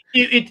mean,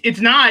 it's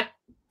not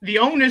 – the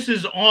onus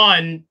is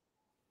on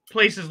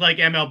places like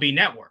MLB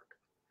Network.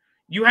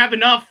 You have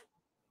enough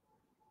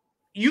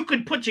 – you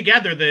could put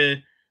together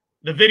the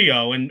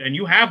video and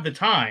you have the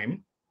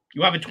time.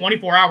 You have a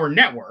 24-hour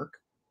network.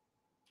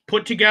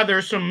 Put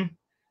together some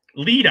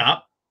lead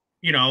up,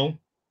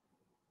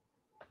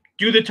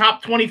 do the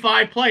top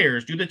 25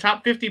 players, do the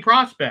top 50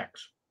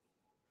 prospects,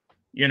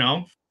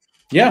 Yeah,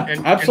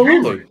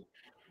 absolutely.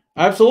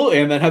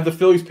 Absolutely. And then have the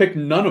Phillies pick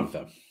none of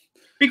them.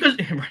 Because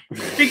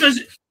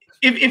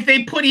if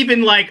they put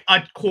even like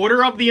a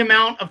quarter of the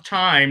amount of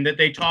time that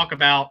they talk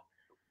about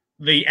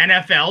the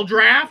NFL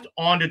draft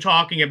onto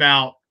talking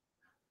about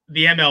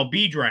the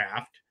MLB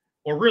draft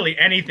or really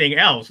anything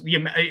else, the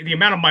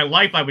amount of my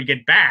life I would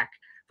get back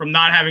from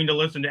not having to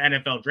listen to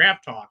NFL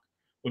draft talk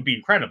would be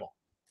incredible.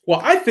 Well,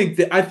 I think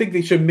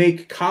they should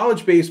make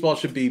college baseball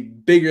should be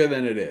bigger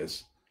than it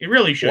is. It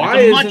really should.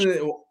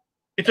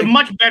 It's a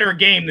much better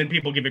game than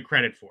people give it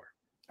credit for.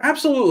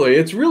 Absolutely.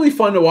 It's really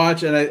fun to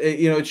watch, and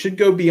it should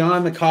go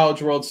beyond the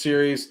College World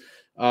Series.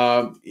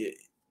 I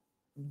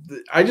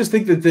just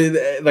think that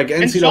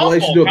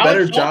NCAA should do a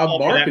better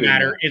job marketing. For that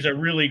matter, is a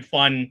really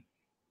fun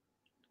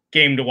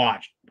game to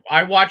watch.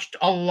 I watched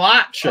a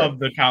lot of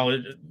the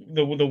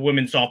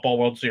Women's Softball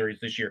World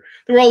Series this year.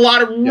 There were a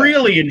lot of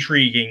really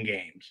intriguing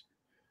games.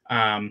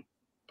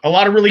 A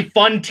lot of really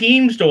fun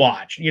teams to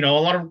watch. A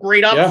lot of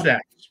great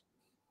upsets.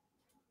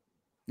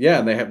 Yeah,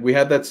 and we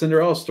had that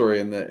Cinderella story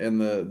in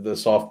the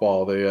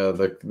softball,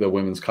 the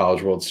Women's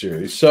College World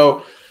Series.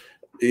 So,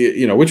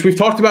 which we've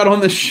talked about on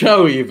the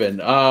show even.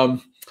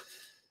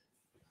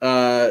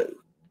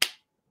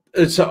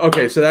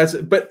 So that's,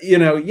 but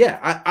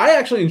I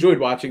actually enjoyed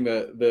watching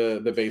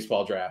the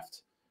baseball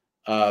draft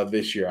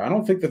this year. I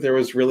don't think that there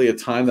was really a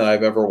time that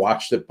I've ever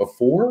watched it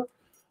before.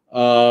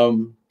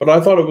 But I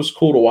thought it was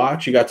cool to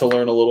watch. You got to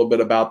learn a little bit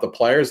about the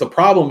players. The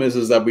problem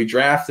is that we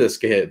draft this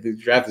kid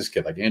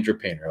like Andrew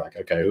Painter. Like,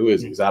 okay, who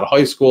is he? He's out of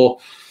high school,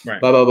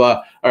 right. Blah, blah,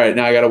 blah. All right.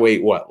 Now I got to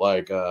wait,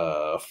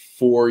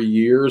 4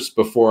 years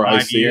before I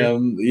see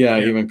him. Yeah.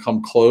 Even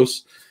come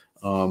close.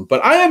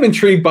 But I am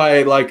intrigued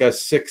by like a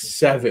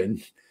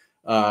 6'7"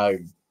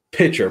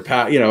 pitcher,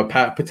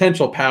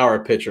 potential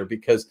power pitcher,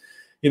 because,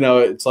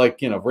 it's like,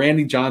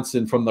 Randy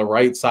Johnson from the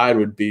right side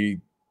would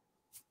be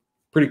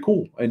pretty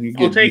cool. And you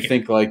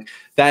think like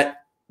that.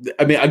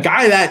 I mean, a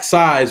guy that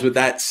size with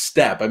that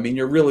step, I mean,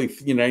 you're really,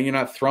 you're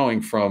not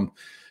throwing from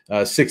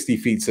 60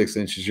 feet, 6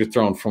 inches. You're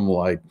throwing from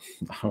like,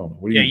 I don't know.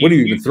 What are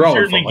you even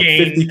throwing from? Like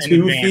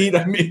 52 feet?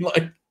 I mean,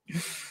 like,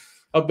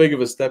 how big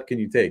of a step can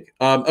you take?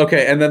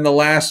 Okay. And then the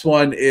last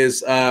one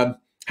is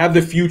have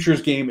the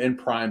Futures game in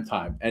prime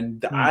time.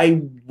 And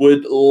I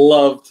would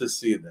love to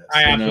see this.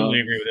 I absolutely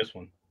agree with this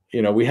one.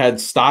 We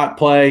had Stott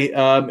play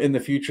in the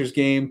Futures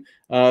game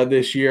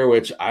this year,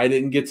 which I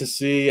didn't get to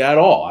see at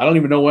all. I don't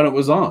even know when it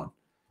was on.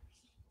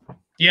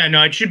 Yeah,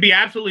 no, it should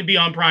absolutely be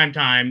on prime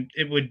time.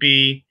 It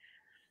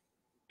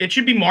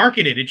should be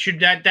marketed.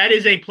 That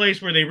is a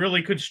place where they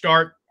really could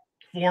start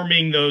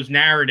forming those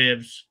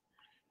narratives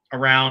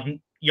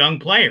around young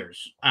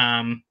players.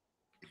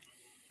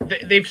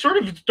 They've sort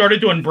of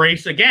started to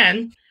embrace,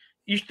 again,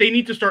 they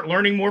need to start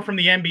learning more from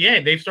the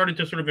NBA. They've started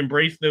to sort of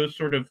embrace those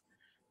sort of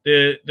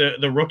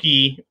the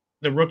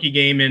rookie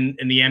game in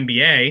the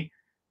NBA.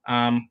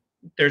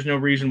 There's no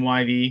reason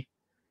why the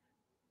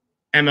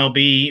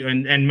MLB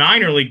and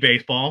minor league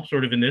baseball,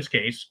 sort of in this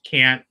case,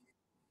 can't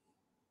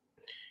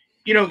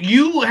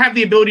you have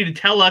the ability to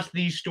tell us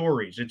these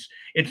stories.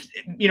 It's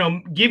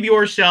give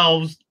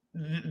yourselves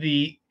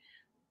the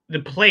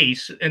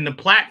place and the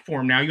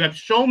platform. Now you have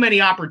so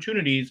many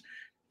opportunities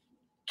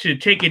to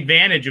take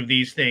advantage of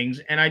these things,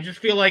 and I just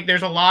feel like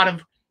there's a lot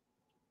of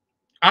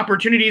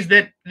opportunities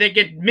that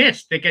get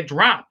missed, that get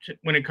dropped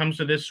when it comes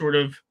to this sort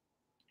of.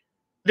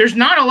 There's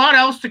not a lot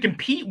else to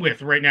compete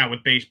with right now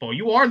with baseball.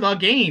 You are the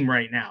game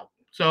right now,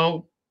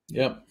 so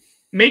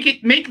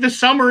make the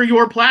summer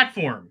your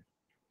platform.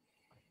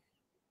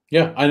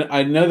 Yeah,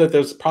 I know that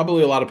there's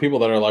probably a lot of people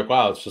that are like,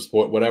 wow, it's just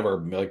whatever,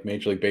 like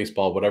Major League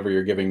Baseball, whatever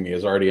you're giving me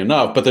is already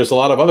enough. But there's a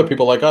lot of other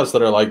people like us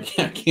that are like,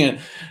 yeah,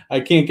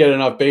 I can't get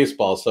enough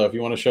baseball. So if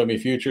you want to show me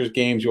futures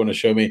games, you want to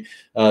show me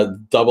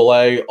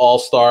AA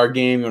All-Star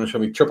game, you want to show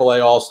me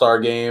AAA All-Star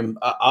game,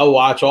 I'll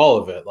watch all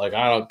of it. Like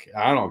I don't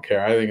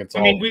care. I think it's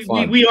all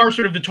fun. We are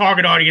sort of the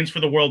target audience for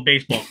the World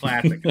Baseball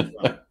Classic as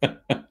well.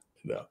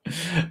 No,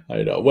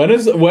 I know. When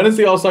is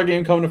the All-Star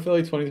game coming to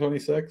Philly?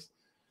 2026?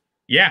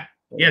 Yeah.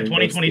 Yeah,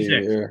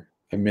 2026.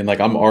 I mean,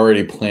 like I'm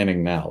already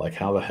planning now. Like,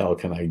 how the hell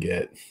can I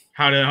get?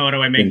 How do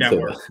I make that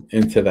work?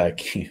 Into that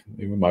game.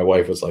 Even my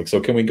wife was like,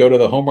 "So can we go to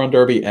the Home Run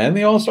Derby and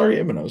the All-Star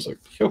game?" And I was like,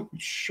 "Yo,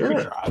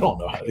 sure." I don't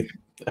know how do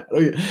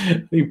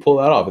you pull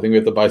that off. I think we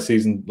have to buy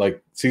season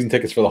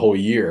tickets for the whole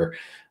year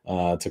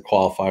to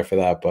qualify for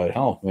that. But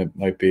hell, it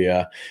might be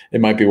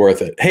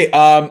worth it. Hey,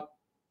 all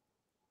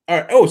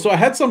right. Oh, so I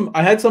had some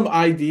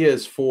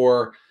ideas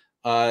for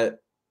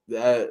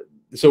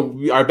so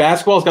our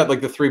basketball's got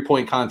like the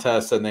 3-point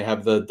contest and they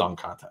have the dunk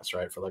contest,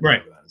 right? For like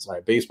right.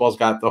 Right. Baseball's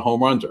got the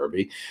home run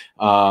derby.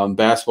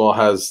 Basketball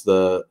has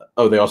they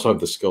also have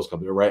the skills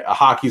competition, right?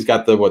 Hockey's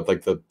got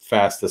the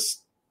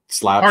fastest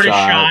hardest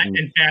shot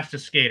and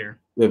fastest skater.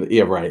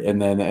 Yeah, right.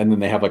 And then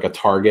they have like a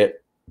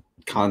target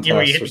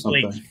contest or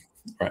something.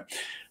 Right.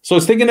 So I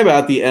was thinking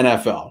about the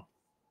NFL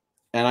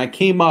and I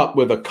came up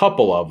with a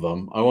couple of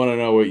them. I want to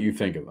know what you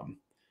think of them.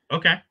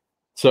 Okay.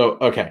 So,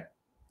 okay.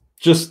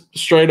 Just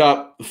straight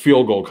up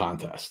field goal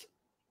contest.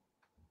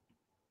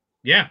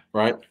 Yeah.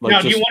 Right? Like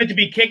now, do you want it to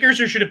be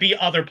kickers or should it be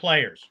other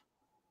players?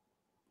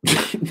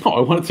 No,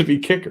 I want it to be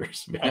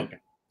kickers, man. Okay.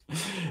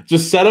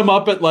 Just set them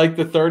up at like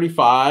the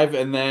 35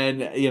 and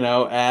then,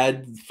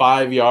 add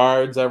 5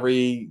 yards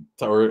every,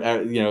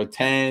 or,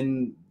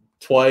 10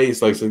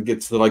 twice. Like, so it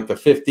gets to like the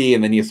 50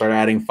 and then you start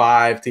adding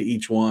 5 to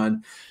each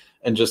one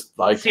and just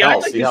like, I'd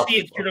like to see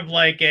it sort of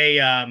like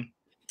a,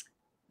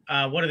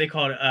 what do they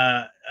call it?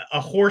 A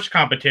horse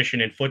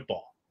competition in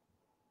football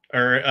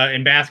or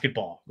in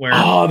basketball. Where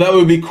that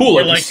would be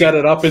cool. Like you set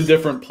it up in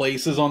different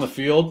places on the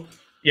field.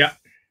 Yeah,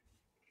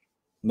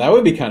 that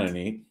would be kind of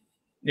neat.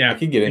 Yeah, I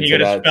could get into you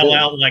that. Spell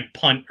out like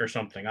punt or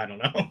something. I don't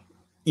know.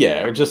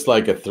 Yeah, or just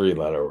like a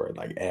 3-letter word,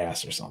 like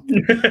ass or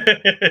something.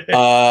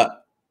 Okay,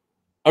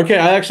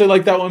 I actually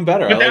like that one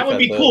better. But that would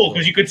be cool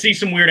because you could see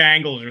some weird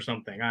angles or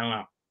something. I don't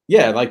know.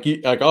 Yeah,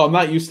 oh, I'm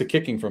not used to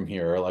kicking from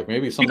here. Or like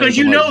maybe something because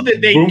that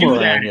they do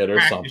that or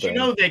something. You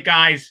know that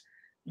guys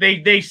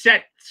they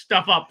set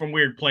stuff up from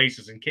weird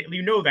places and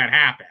that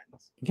happens.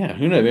 Yeah,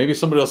 who knows? Maybe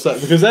somebody will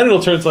set because then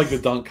it'll turn to like the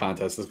dunk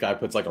contest. This guy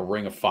puts like a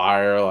ring of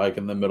fire like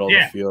in the middle of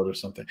the field or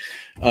something.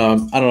 I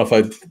don't know if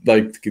I'd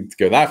like to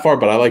go that far,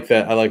 but I like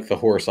that. I like the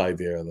horse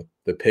idea,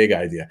 the pig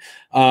idea.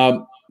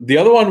 The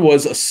other one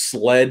was a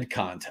sled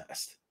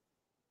contest.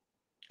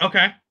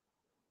 Okay.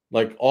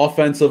 Like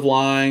offensive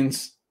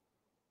lines.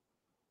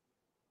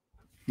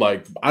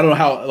 Like I don't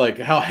know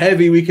how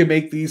heavy we can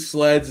make these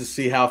sleds to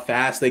see how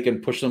fast they can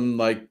push them.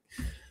 Like,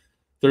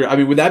 I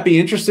mean, would that be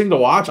interesting to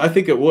watch? I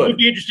think it would. It would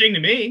be interesting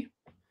to me.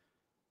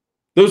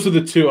 Those are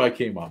the two I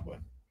came up with.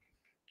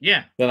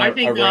 Yeah, then I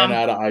ran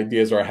out of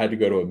ideas, or I had to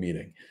go to a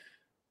meeting.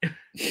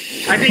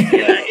 I think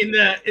in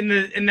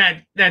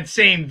that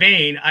same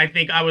vein, I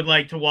think I would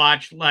like to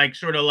watch like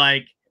sort of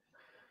like,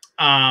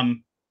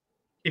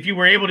 if you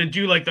were able to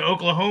do like the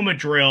Oklahoma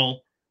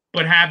drill,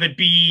 but have it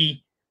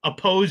be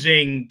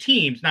opposing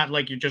teams, not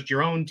like you're just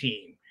your own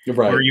team,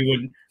 right? Where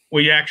you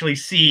actually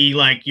see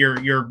like your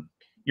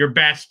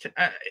best.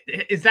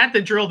 Is that the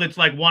drill that's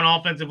like one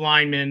offensive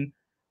lineman,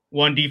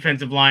 one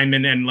defensive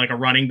lineman, and like a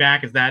running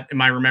back?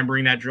 Am I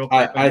remembering that drill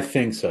correctly? I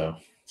think so.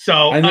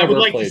 So I would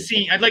like to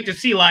see. I'd like to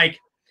see like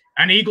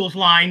an Eagles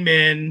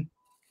lineman,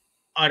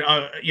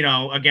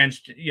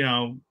 against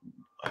a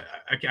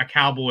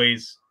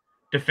Cowboys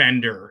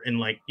defender, and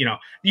like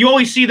you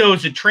always see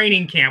those at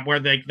training camp where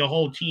the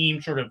whole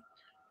team sort of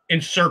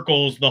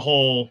encircles the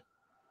whole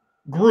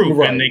group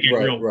and they get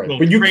real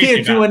but you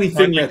can't do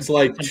anything that's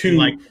like too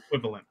like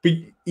equivalent. But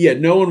yeah,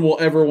 no one will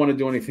ever want to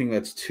do anything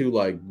that's too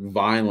like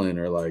violent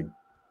or like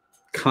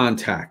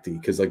contacty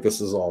because like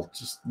this is all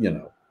just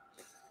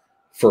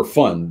for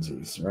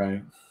funsies,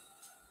 right?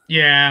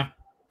 Yeah,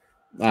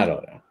 I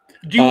don't know.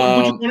 Would you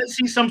want to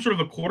see some sort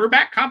of a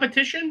quarterback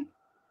competition?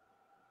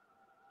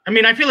 I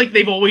mean, I feel like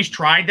they've always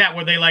tried that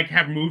where they like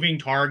have moving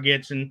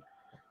targets and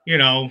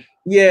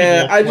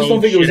Yeah, I just don't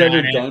think it was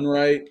ever done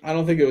right. I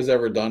don't think it was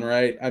ever done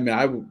right. I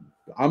mean,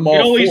 I'm all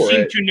it always for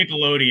seemed it. too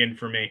Nickelodeon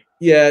for me.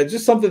 Yeah,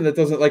 just something that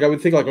doesn't like. I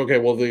would think like, okay,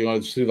 well,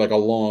 just do like a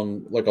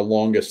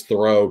longest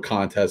throw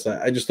contest.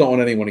 I just don't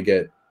want anyone to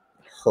get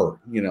hurt.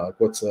 Like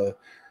what's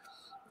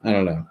I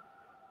don't know.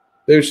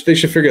 They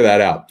should figure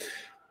that out.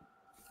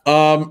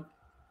 All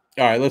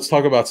right, let's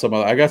talk about some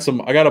other. I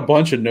got a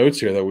bunch of notes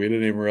here that we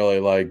didn't even really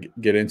like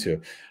get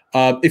into.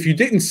 If you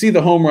didn't see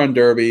the home run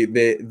derby,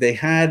 they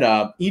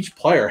had each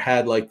player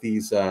had like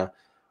these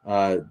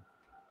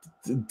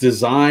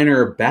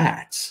designer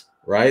bats,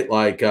 right?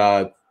 Like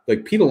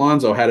Pete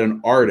Alonso had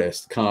an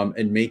artist come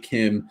and make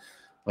him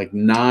like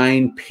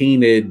 9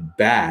 painted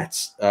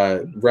bats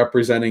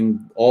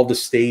representing all the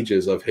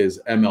stages of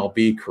his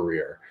MLB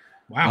career.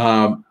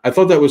 Wow. I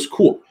thought that was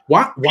cool.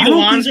 Why Pete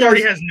Alonso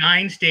already has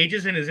 9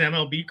 stages in his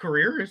MLB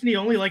career? Isn't he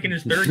only like in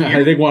his 3rd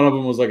year? I think one of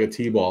them was like a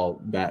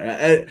T-ball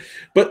bat.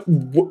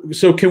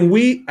 So can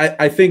we,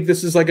 I think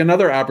this is like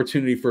another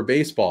opportunity for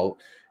baseball.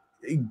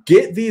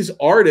 Get these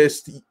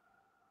artists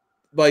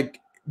like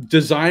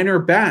designer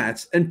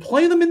bats and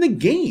play them in the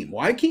game.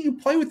 Why can't you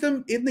play with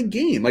them in the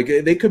game? Like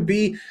they could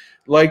be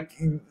like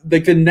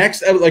the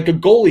next, like a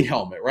goalie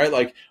helmet, right?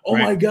 Like, oh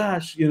my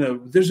gosh,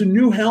 there's a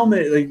new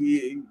helmet. Like,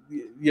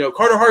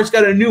 Carter Hart's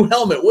got a new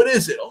helmet. What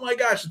is it? Oh my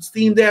gosh, it's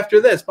themed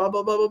after this, blah,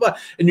 blah, blah, blah, blah.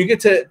 And you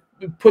get to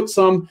put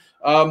some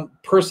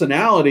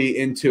personality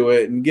into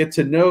it and get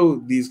to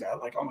know these guys.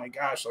 Like, oh my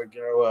gosh, like,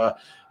 JT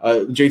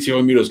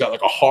Realmuto's got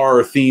like a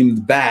horror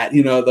themed bat,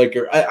 like,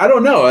 I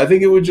don't know. I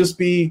think it would just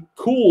be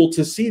cool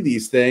to see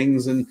these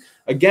things. And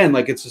again,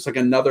 like, it's just like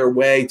another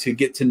way to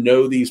get to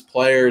know these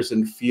players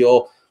and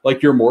feel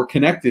like you're more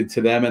connected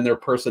to them and their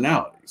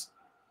personalities.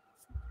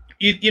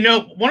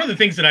 One of the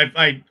things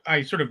that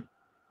I sort of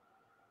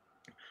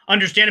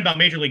understand about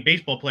Major League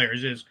Baseball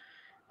players is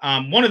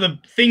one of the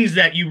things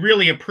that you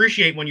really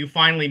appreciate when you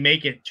finally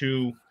make it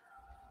to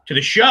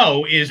the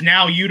show is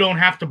now you don't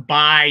have to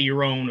buy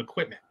your own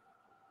equipment.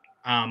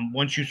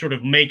 Once you sort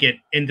of make it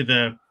into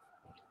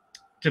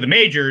the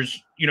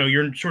majors,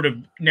 you're sort of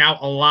now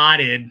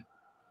allotted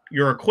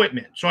your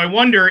equipment. So I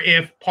wonder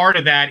if part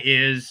of that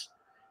is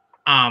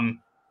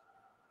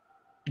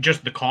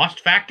just the cost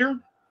factor.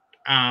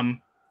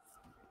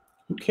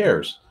 Who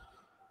cares?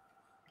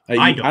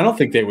 I don't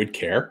think they would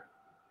care.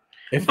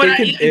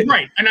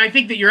 Right, and I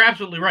think that you're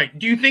absolutely right.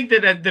 Do you think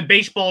that the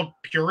baseball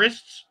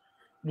purists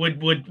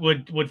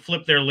would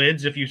flip their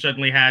lids if you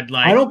suddenly had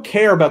like? I don't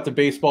care about the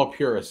baseball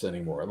purists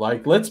anymore.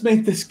 Like, let's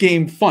make this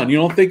game fun. You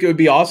don't think it would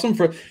be awesome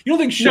you don't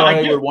think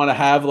Shohei would want to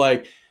have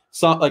like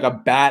a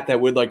bat that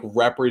would like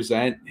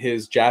represent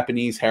his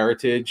Japanese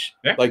heritage?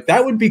 Yeah. Like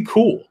that would be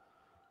cool.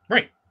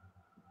 Right.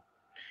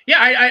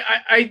 Yeah,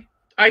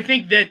 I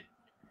think that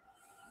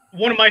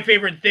one of my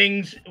favorite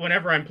things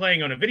whenever I'm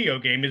playing on a video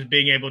game is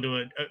being able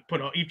to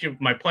put each of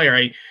my player.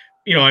 I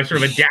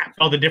sort of adapt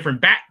all the different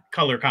bat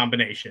color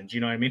combinations. You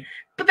know what I mean?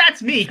 But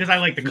that's me because I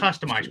like to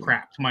customize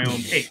crap to my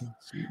own taste.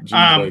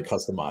 Very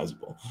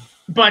customizable.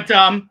 But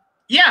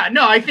yeah,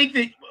 no, I think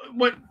that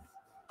what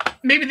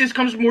maybe this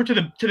comes more to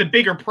the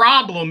bigger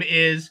problem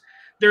is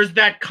there's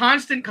that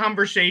constant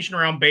conversation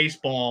around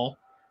baseball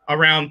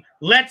around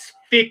let's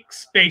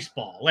fix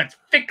baseball. Let's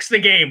fix the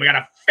game. We got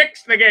to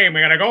fix the game.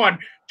 We got to go and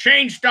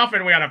change stuff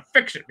and we got to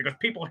fix it because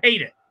people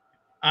hate it.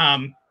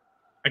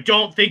 I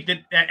don't think that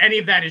any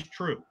of that is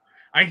true.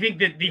 I think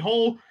that the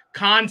whole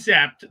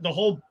concept, the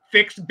whole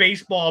fixed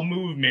baseball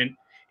movement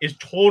is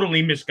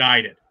totally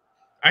misguided.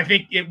 I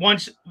think it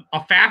wants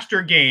a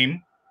faster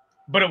game,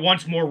 but it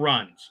wants more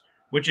runs,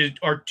 which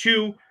are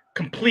two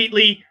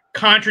completely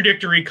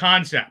contradictory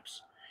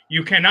concepts.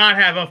 You cannot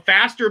have a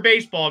faster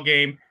baseball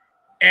game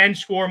and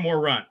score more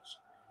runs.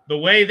 The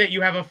way that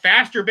you have a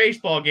faster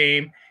baseball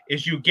game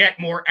is you get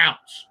more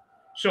outs.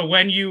 So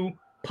when you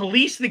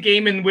police the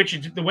game in which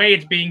it's the way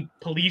it's being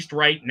policed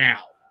right now,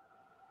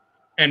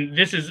 and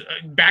this is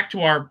back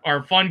to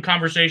our fun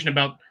conversation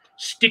about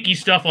sticky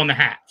stuff on the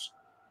hats.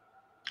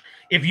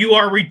 If you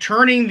are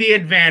returning the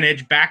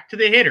advantage back to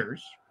the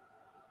hitters,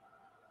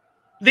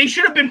 they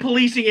should have been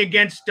policing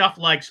against stuff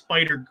like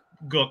Spider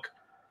Gook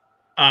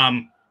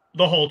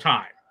the whole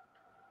time.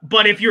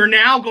 But if you're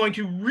now going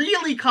to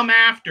really come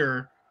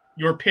after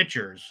your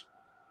pitchers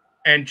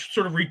and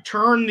sort of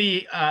return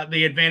the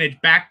advantage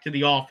back to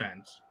the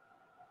offense,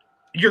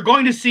 you're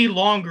going to see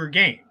longer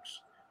games.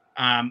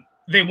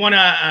 You want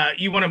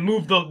to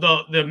move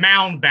the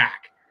mound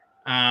back.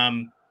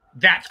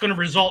 That's going to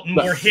result in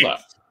more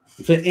hits.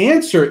 The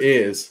answer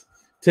is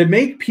to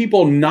make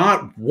people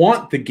not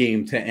want the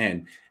game to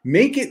end.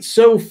 Make it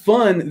so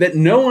fun that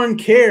no one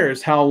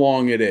cares how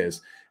long it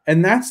is.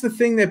 And that's the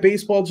thing that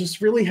baseball just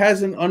really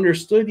hasn't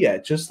understood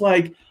yet. Just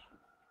like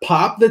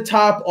pop the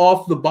top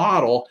off the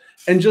bottle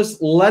and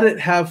just let it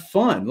have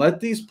fun.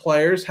 Let these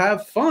players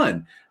have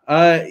fun.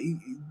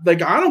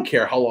 Like, I don't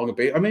care how long a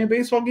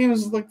baseball game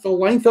is like the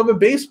length of a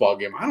baseball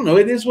game. I don't know.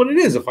 It is what it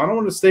is. If I don't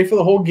want to stay for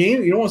the whole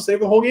game, you don't want to stay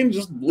for the whole game,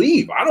 just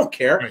leave. I don't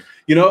care. Right.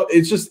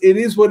 It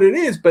is what it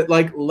is. But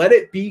like, let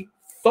it be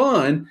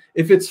fun.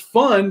 If it's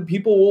fun,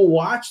 people will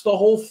watch the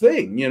whole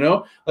thing.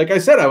 Like I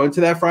said, I went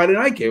to that Friday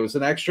night game. It was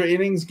an extra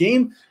innings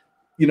game.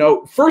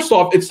 first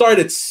off, it started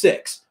at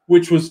 6,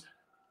 which was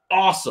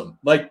awesome.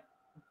 Like,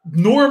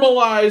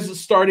 normalize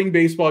starting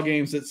baseball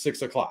games at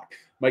 6 o'clock.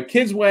 My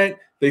kids went,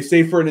 they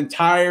stayed for an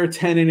entire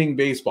 10-inning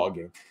baseball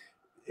game.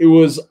 It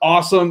was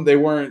awesome. They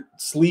weren't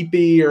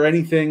sleepy or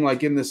anything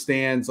like in the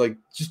stands. Like,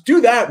 just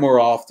do that more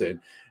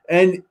often.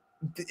 And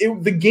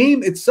the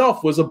game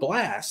itself was a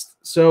blast.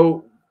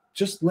 So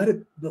just let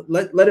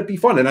it be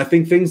fun. And I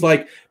think things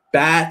like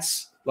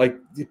bats, like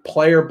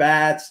player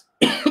bats,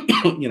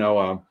 and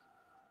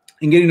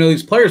getting to know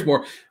these players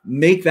more,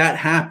 make that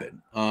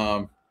happen.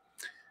 All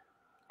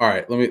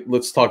right,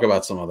 let's talk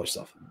about some other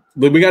stuff.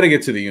 We got to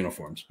get to the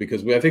uniforms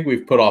because I think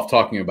we've put off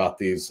talking about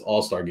these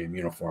All-Star Game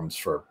uniforms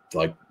for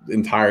like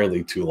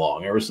entirely too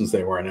long. Ever since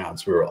they were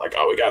announced, we were like,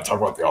 oh, we got to talk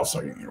about the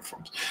All-Star Game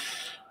uniforms.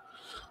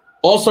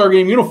 All-Star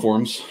Game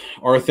uniforms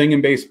are a thing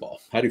in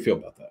baseball. How do you feel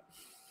about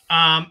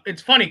that?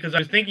 It's funny because I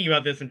was thinking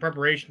about this in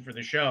preparation for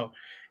the show.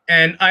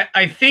 And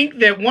I think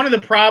that one of the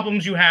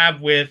problems you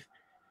have with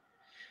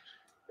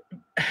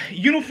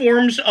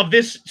uniforms of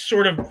this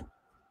sort of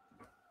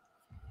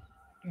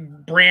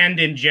brand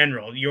in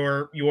general,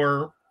 your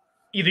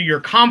either your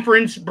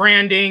conference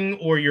branding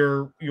or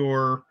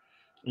your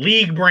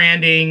league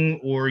branding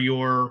or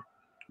your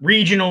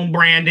regional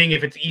branding,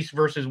 if it's East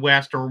versus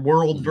West or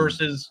World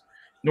versus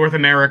North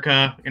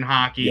America in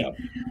hockey. Yeah.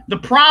 The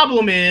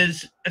problem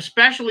is,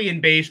 especially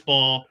in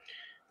baseball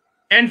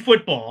and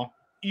football,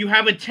 you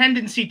have a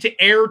tendency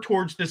to err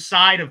towards the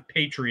side of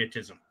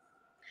patriotism.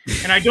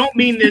 And I don't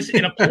mean this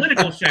in a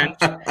political sense,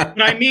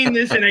 but I mean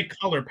this in a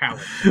color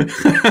palette.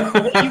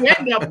 What you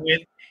end up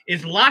with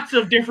is lots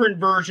of different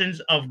versions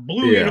of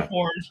blue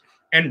uniforms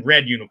and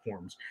red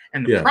uniforms.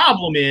 And the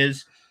problem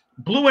is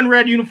blue and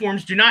red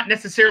uniforms do not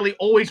necessarily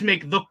always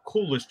make the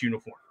coolest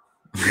uniform.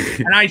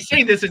 And I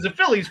say this as a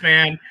Phillies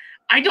fan.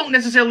 I don't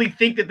necessarily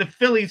think that the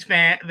Phillies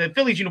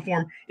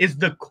uniform is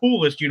the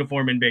coolest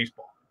uniform in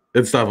baseball.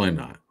 It's definitely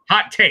not.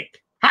 Hot take.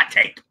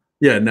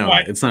 Yeah, no,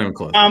 but, it's not even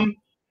close.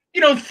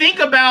 Think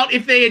about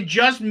if they had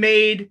just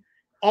made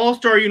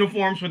all-star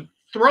uniforms with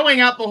throwing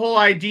out the whole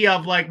idea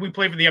of like we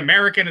play for the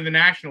American and the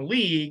National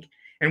League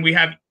and we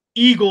have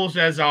Eagles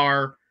as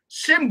our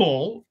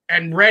symbol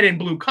and red and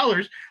blue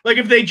colors. Like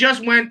if they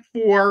just went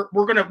for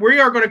we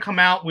are gonna come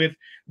out with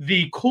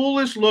the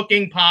coolest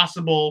looking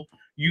possible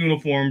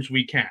uniforms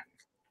we can.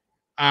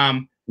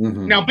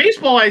 Now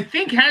baseball I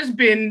think has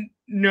been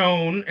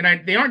known,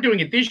 and they aren't doing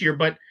it this year,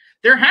 but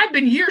there have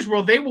been years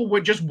where they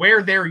would just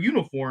wear their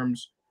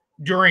uniforms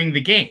during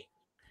the game.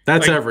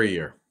 That's like, every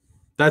year.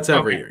 That's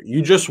every year.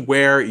 You just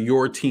wear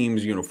your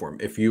team's uniform.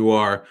 If you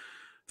are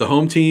the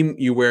home team,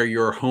 you wear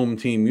your home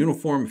team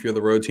uniform. If you're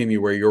the road team,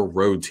 you wear your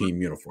road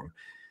team uniform.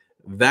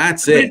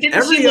 That's it. It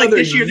didn't seem like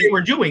this year they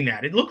were doing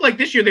that. It looked like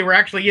this year they were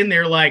actually in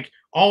their like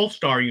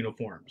all-star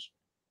uniforms.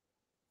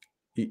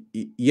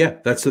 Yeah,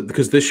 that's it,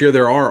 because this year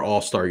there are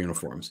all-star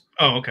uniforms.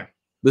 Oh, okay.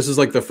 This is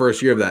like the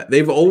first year of that.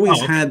 They've always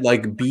had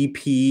like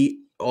BP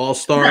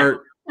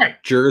all-star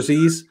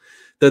jerseys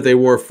that they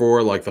wore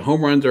for like the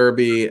home run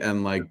derby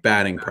and like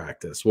batting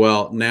practice.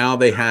 Well, now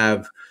they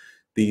have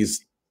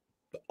these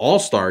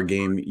all-star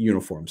game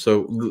uniforms.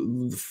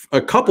 So a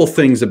couple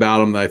things about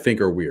them that I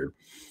think are weird.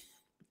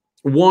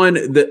 One,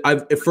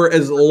 that for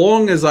as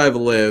long as I've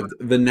lived,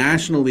 the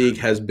National League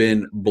has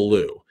been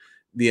blue.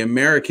 The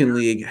American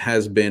League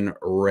has been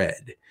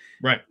red.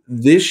 Right.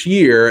 This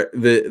year,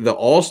 the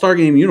all-star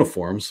game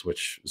uniforms,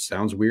 which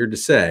sounds weird to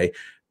say,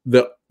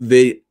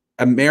 the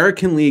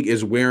American League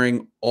is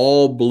wearing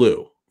all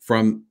blue.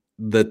 From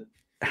the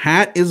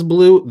hat is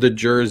blue, the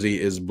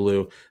jersey is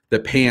blue, the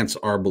pants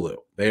are blue.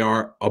 They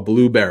are a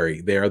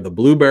blueberry. They are the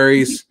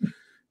blueberries,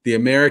 the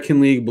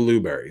American League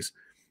blueberries.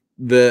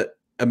 The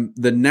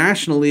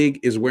National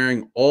League is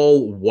wearing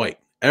all white.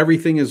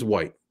 Everything is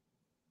white.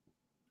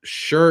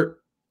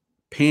 Shirt,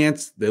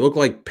 pants, they look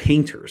like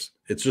painters.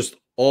 It's just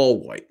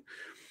all white.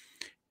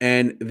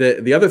 And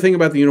the other thing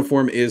about the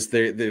uniform is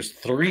there's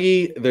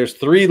three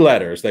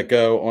letters that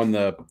go on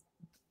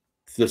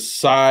the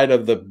side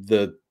of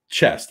the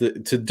chest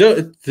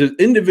to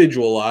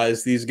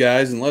individualize these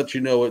guys and let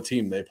you know what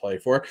team they play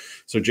for.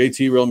 So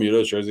JT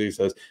Realmuto's jersey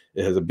says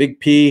it has a big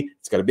P,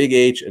 it's got a big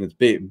H, and it's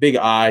big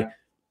I.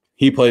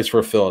 He plays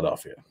for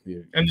Philadelphia.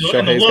 And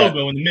the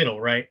logo in the middle,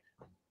 right?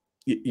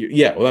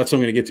 Yeah, well, that's what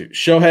I'm going to get to.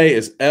 Shohei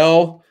is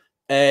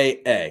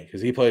LAA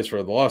because he plays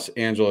for the Los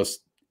Angeles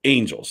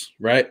Angels,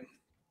 right?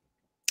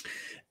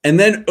 And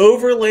then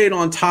overlaid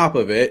on top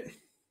of it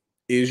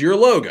is your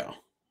logo,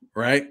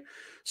 right?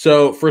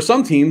 So for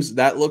some teams,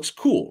 that looks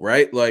cool,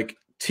 right? Like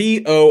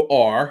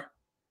TOR,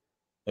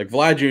 like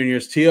Vlad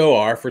Jr.'s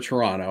TOR for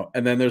Toronto.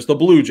 And then there's the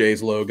Blue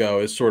Jays logo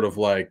is sort of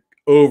like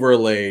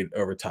overlaid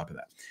over top of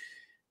that.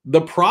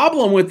 The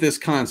problem with this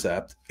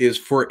concept is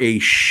for a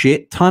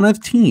shit ton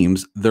of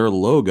teams, their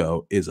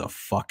logo is a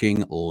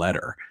fucking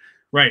letter.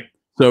 Right.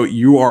 So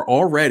you are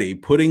already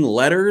putting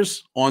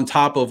letters on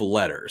top of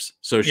letters.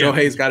 So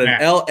Shohei's got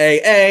an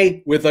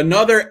LAA with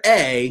another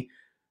A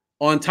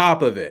on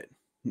top of it.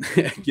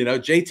 You know,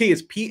 JT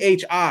is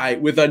PHI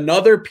with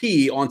another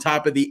P on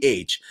top of the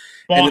H.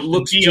 Boston, and it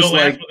looks just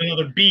like with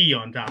another B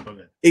on top of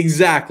it.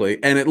 Exactly.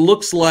 And it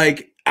looks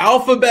like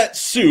alphabet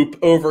soup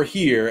over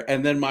here.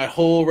 And then my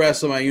whole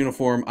rest of my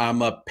uniform,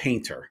 I'm a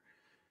painter.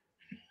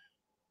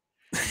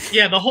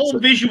 Yeah, the whole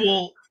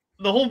visual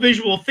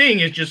thing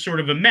is just sort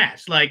of a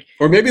mess. Like,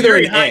 or maybe they're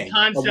an high egg,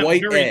 concept, a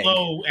white very egg.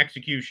 low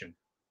execution.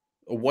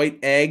 A white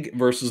egg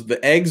versus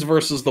the eggs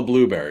versus the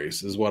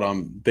blueberries is what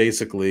I'm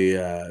basically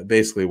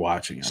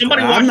watching.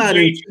 Somebody watched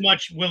way too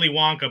much Willy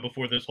Wonka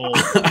before this whole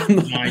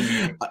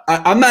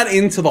I'm not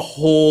into the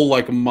whole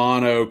like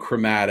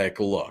monochromatic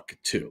look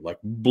too. Like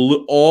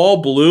all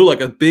blue,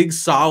 like a big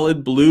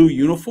solid blue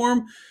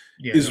uniform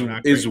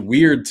is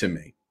weird to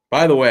me.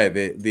 By the way,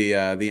 the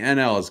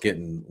NL is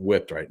getting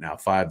whipped right now,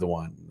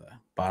 5-1 in the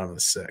bottom of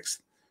the 6th.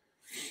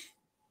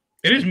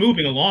 It is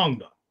moving along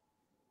though.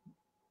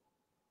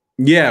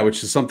 Yeah,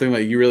 which is something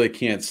that you really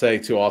can't say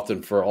too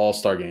often for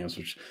all-star games,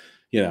 which,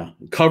 you know,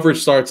 coverage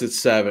starts at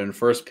 7,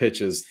 first pitch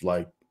is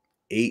like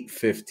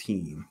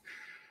 8:15.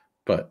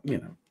 But, you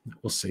know,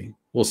 we'll see.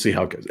 We'll see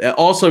how it goes.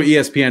 Also,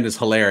 ESPN is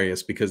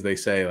hilarious because they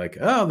say like,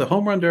 oh, the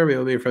home run derby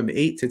will be from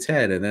 8 to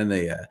 10, and then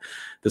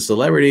the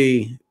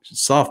celebrity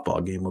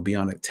softball game will be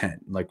on at 10.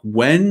 Like,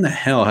 when the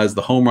hell has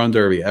the home run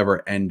derby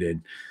ever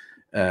ended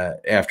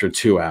after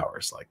 2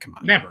 hours? Like, come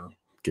on. Never.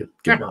 Get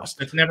never.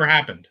 lost. It's never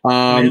happened in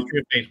the history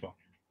of baseball.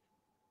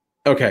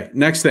 Okay,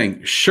 next thing.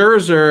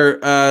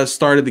 Scherzer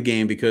started the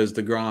game because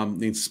DeGrom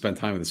needs to spend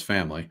time with his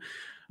family.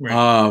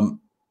 Right.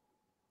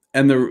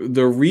 And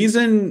the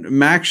reason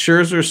Max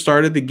Scherzer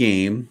started the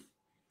game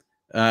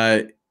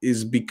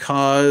is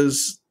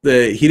because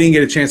he didn't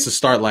get a chance to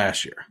start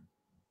last year.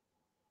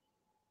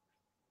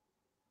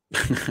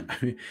 I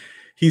mean,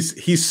 he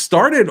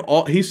started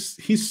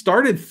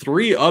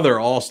 3 other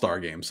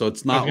All-Star games, so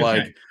it's not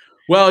like,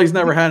 well, he's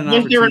never had an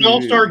opportunity. Was there an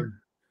All-Star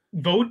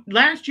vote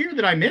last year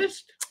that I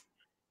missed?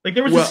 Like,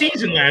 there was a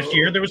season last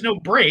year. There was no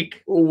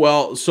break.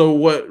 Well, so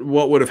what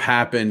would have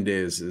happened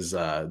is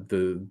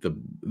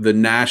the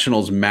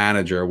Nationals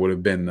manager would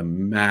have been the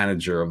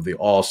manager of the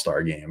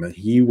All-Star game, and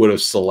he would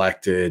have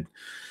selected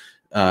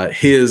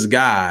his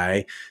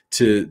guy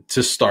to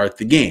start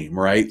the game,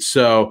 right?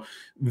 So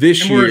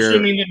this year, we're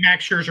assuming that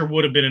Max Scherzer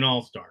would have been an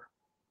All-Star.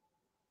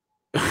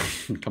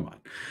 Come on.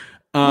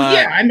 Well,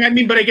 yeah, I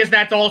mean, but I guess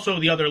that's also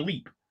the other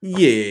leap.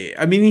 Yeah,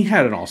 I mean, he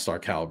had an All-Star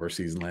caliber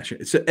season last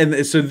year.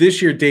 So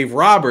this year, Dave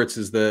Roberts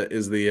is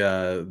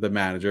the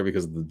manager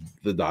because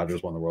the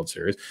Dodgers won the World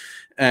Series,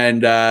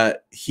 and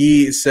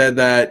he said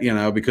that, you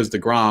know, because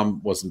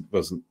DeGrom wasn't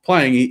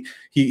playing,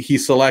 he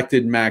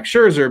selected Max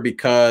Scherzer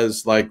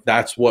because like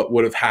that's what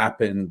would have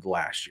happened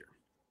last year.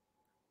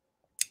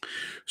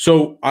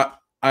 So I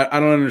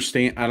don't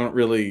understand. I don't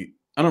really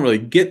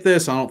get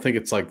this. I don't think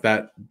it's like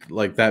that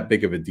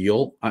big of a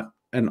deal.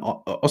 And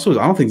also,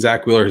 I don't think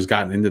Zach Wheeler has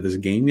gotten into this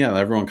game yet.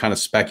 Everyone kind of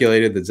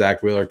speculated that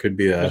Zach Wheeler could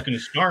be going to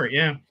start,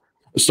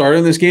 start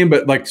in this game.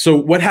 But like, so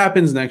what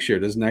happens next year?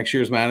 Does next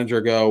year's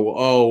manager go,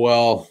 oh,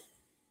 well,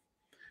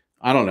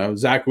 I don't know.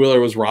 Zach Wheeler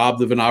was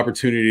robbed of an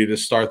opportunity to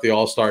start the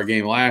All-Star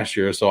game last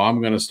year, so I'm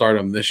going to start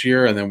him this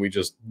year, and then we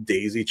just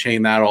daisy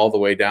chain that all the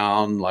way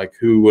down. Like,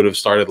 who would have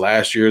started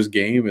last year's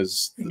game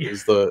is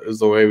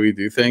the way we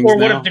do things. Or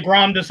what if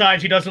DeGrom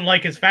decides he doesn't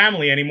like his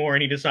family anymore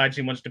and he decides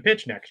he wants to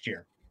pitch next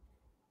year?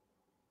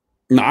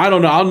 No, I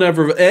don't know. I'll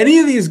never. Any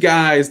of these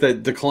guys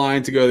that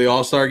decline to go to the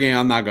All-Star game,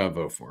 I'm not going to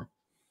vote for.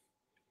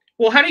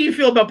 Well, how do you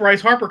feel about Bryce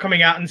Harper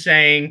coming out and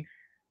saying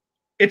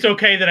it's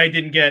okay that I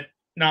didn't get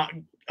not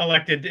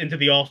elected into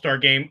the All-Star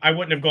game? I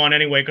wouldn't have gone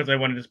anyway because I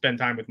wanted to spend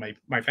time with my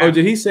family. Oh,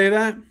 did he say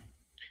that?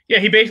 Yeah,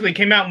 he basically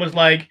came out and was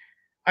like,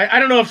 I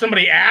don't know if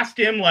somebody asked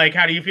him, like,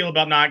 how do you feel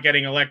about not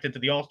getting elected to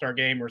the All-Star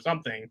game or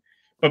something?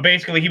 But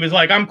basically he was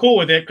like, I'm cool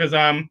with it because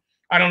I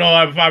don't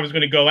know if I was going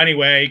to go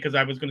anyway because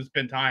I was going to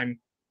spend time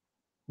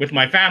with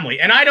my family.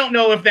 And I don't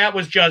know if that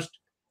was just...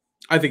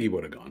 I think he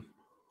would have gone.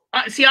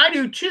 See, I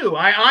do too.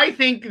 I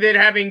think that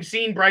having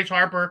seen Bryce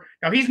Harper...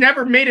 Now, he's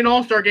never made an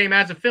All-Star game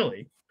as a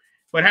Philly,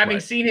 but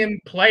having seen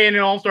him play in an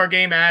All-Star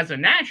game as a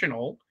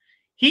National,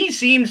 he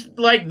seems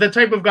like the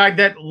type of guy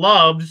that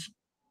loves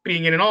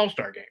being in an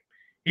All-Star game.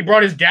 He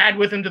brought his dad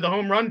with him to the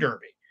Home Run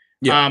Derby.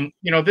 Yeah.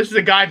 You know, this is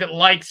a guy that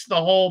likes the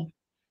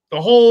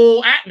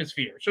whole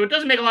atmosphere. So it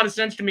doesn't make a lot of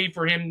sense to me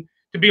for him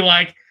to be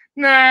like,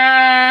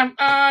 nah,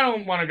 I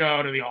don't want to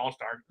go to the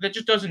All-Star. That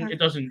just doesn't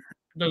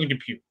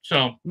compute.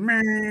 So,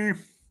 meh.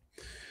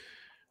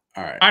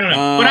 All right. I don't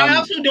know. But I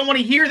also don't want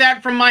to hear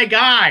that from my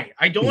guy.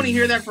 I don't want to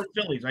hear that from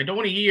Phillies. I don't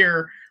want to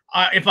hear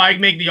if I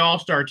make the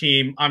All-Star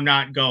team, I'm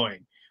not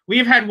going. We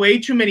have had way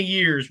too many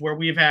years where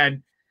we've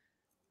had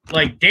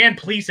like Dan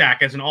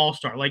Plesac as an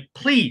All-Star. Like,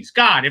 please,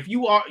 God, if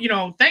you are, you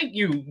know, thank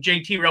you,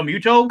 JT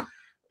Realmuto.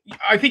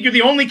 I think you're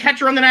the only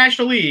catcher in the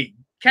National League.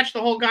 Catch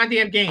the whole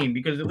goddamn game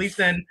because at least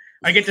then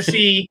I get to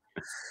see,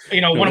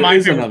 you know, one of my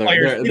favorite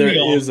players.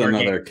 There is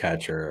another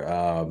catcher.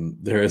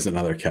 There is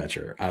another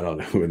catcher. I don't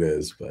know who it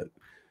is, but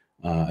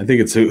I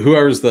think it's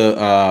whoever's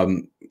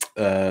the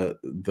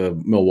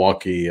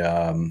Milwaukee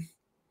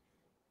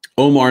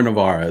Omar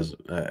Narvaez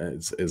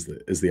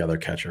is the other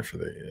catcher for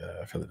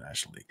the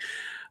National League.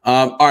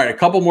 All right, a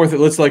couple more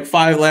things. Let's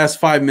last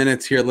 5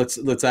 minutes here.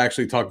 Let's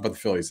actually talk about the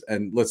Phillies,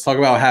 and let's talk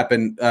about what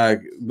happened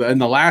in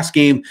the last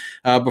game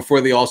before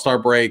the All-Star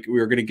break. We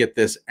were going to get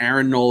this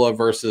Aaron Nola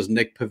versus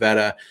Nick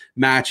Pivetta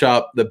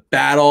matchup, the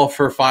battle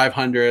for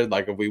 500.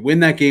 Like if we win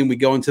that game, we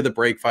go into the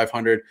break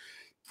 500.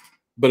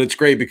 But it's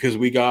great because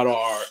we got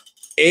our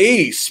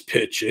ace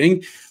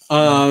pitching.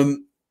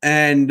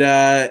 And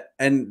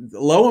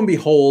lo and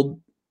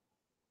behold,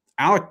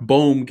 Alec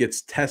Bohm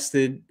gets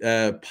tested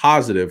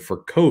positive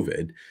for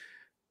COVID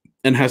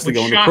and has to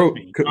go into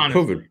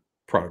COVID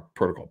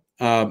protocol.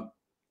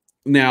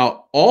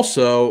 Now,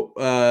 also,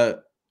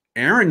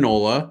 Aaron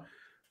Nola,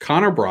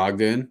 Connor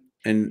Brogdon,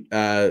 and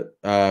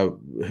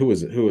who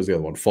was it? Who was the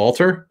other one?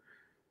 Falter?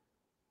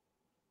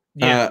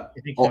 Yeah, I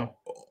think so.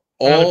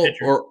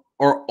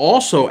 Are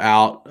also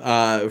out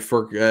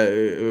for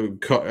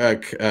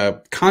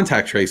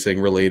contact tracing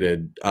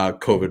related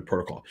COVID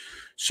protocol.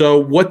 So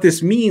what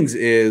this means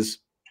is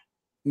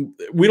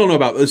we don't know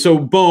about. So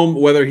Bohm,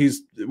 whether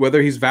he's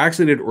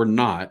vaccinated or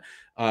not,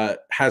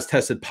 has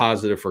tested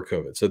positive for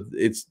COVID. So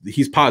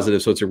he's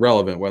positive, so it's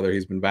irrelevant whether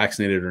he's been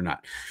vaccinated or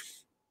not.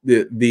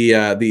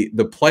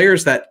 The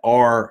players that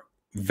are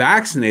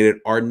vaccinated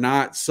are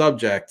not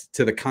subject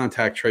to the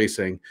contact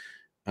tracing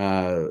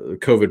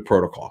COVID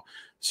protocol.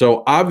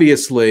 So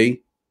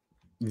obviously,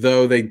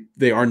 though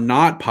they are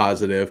not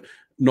positive,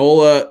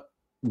 Nola,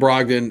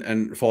 Brogdon,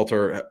 and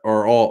Falter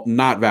are all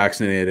not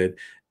vaccinated,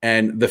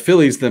 and the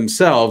Phillies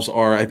themselves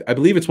are, I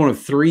believe, it's one of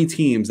 3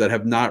 teams that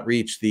have not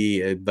reached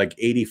the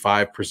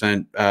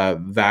 85%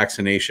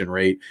 vaccination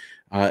rate.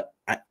 I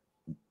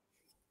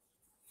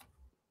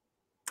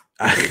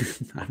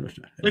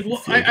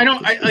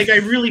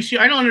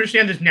don't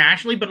understand this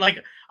nationally, but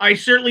I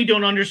certainly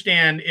don't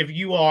understand if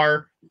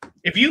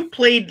you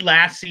played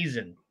last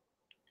season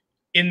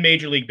in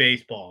Major League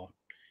Baseball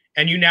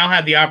and you now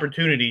have the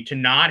opportunity to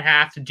not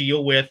have to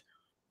deal with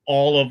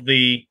all of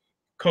the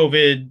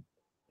COVID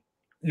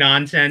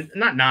nonsense,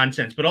 not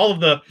nonsense, but all of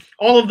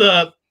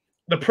the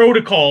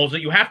protocols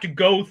that you have to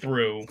go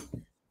through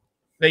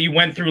that you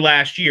went through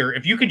last year.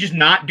 If you could just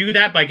not do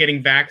that by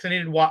getting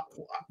vaccinated, why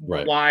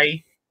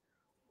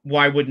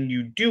wouldn't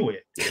you do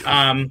it?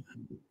 Man.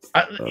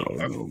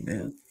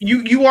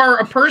 You are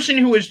a person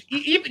who is,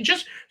 even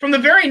just from the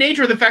very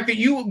nature of the fact that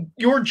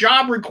your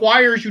job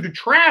requires you to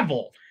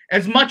travel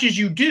as much as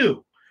you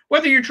do,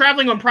 whether you're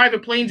traveling on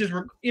private planes,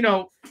 either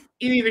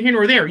here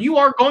or there, you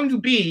are going to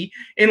be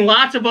in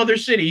lots of other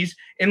cities,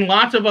 in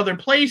lots of other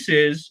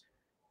places,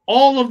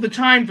 all of the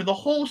time for the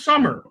whole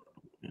summer.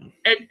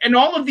 And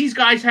all of these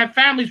guys have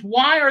families.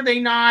 Why are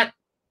they not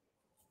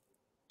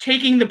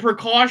taking the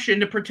precaution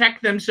to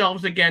protect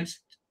themselves against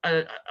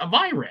a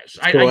virus?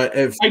 I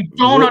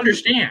don't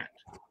understand.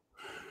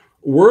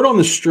 Word on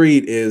the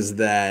street is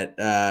that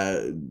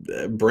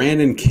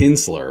Brandon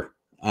Kinsler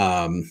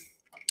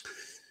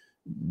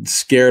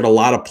scared a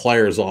lot of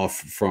players off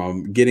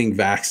from getting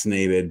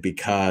vaccinated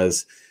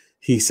because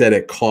he said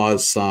it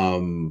caused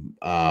some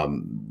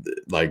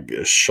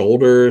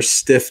shoulder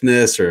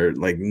stiffness or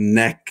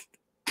neck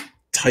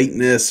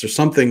tightness or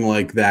something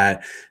like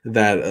that.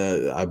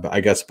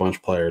 I guess a bunch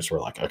of players were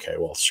like, okay,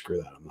 well, screw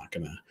that. I'm not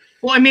gonna.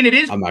 Well, I mean,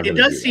 it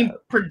does seem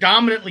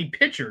predominantly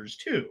pitchers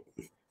too.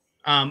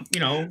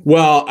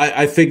 Well,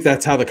 I think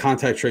that's how the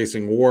contact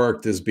tracing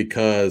worked, is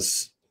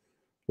because,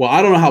 well,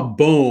 I don't know how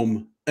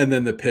Bohm and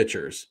then the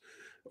pitchers,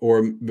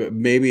 or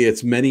maybe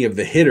it's many of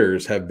the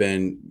hitters have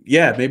been.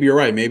 Yeah, maybe you're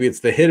right. Maybe it's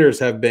the hitters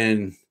have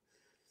been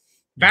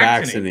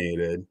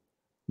vaccinated.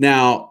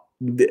 Now,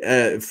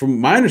 from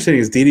my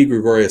understanding, is Didi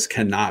Gregorius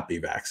cannot be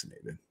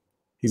vaccinated.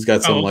 He's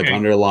got some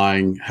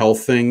underlying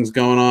health things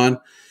going on.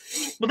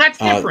 Well, that's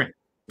different.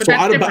 So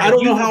I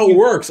don't know how it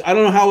works. I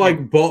don't know how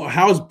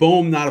how is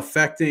Bohm not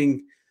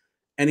affecting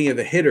any of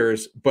the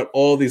hitters, but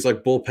all these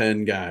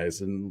bullpen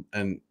guys and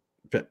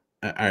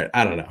I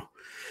don't know.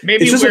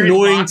 Maybe it's just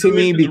annoying to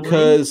me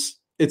because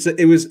it's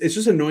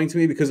just annoying to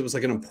me because it was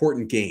an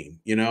important game,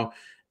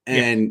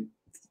 and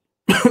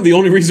the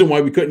only reason why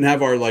we couldn't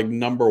have our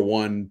number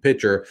one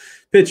pitcher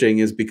pitching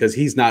is because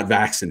he's not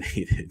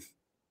vaccinated.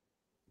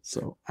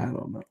 So I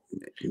don't know.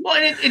 Well,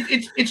 and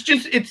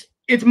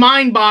it's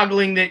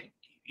mind-boggling that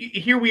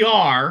here we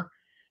are,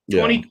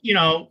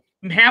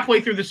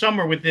 halfway through the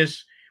summer with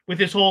this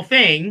whole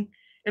thing,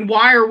 and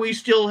why are we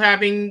still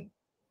having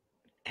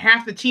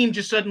half the team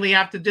just suddenly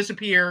have to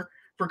disappear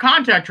for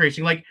contact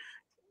tracing?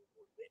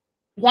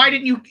 Why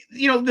didn't you?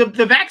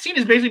 The vaccine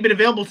has basically been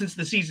available since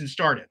the season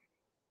started.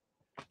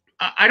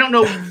 I don't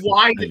know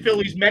why the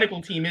Phillies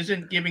medical team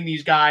isn't giving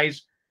these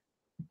guys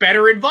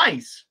better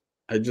advice.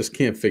 I just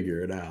can't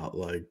figure it out.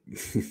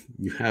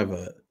 You have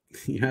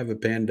a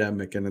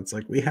pandemic, and it's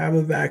we have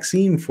a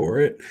vaccine for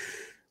it.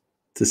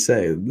 To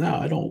say no,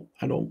 I don't.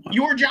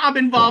 Your job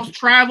involves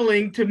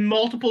traveling to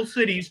multiple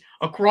cities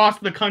across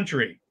the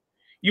country.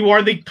 You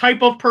are the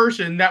type of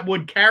person that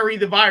would carry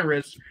the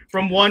virus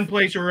from one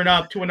place or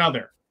to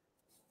another.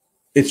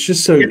 It's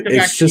just so.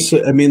 It's just.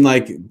 I mean,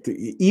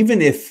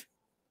 even if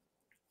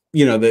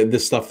you know, the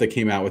stuff that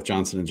came out with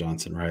Johnson and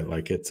Johnson, right?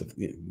 Like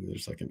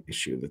there's like an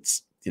issue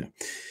that's, you know,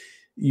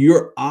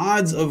 your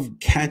odds of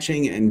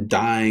catching and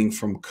dying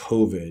from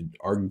COVID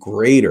are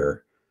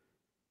greater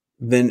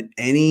than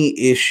any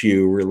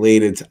issue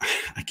related to,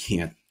 I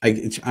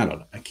don't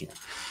know. I can't.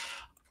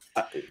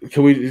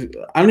 Can we,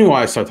 I don't know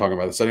why I started talking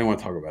about this. I didn't want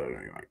to talk about it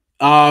anyway.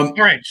 All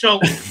right. So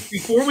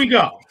before we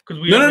go,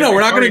 because no,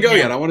 we're not going to go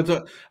yet. I want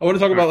to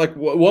talk about like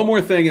one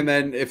more thing. And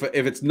then if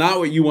it's not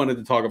what you wanted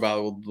to talk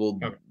about, we'll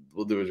do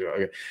it.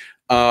 Okay.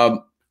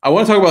 I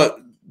want to talk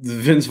about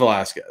Vince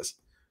Velasquez.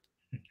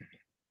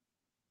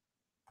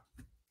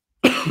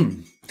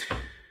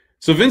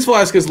 So Vince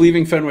Velasquez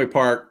leaving Fenway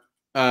Park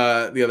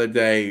the other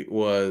day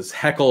was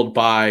heckled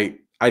by,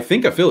 I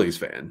think, a Phillies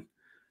fan.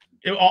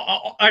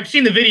 I've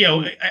seen the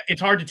video.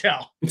 It's hard to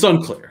tell. It's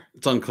unclear.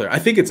 I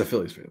think it's a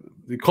Phillies fan.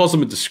 He calls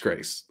him a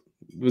disgrace.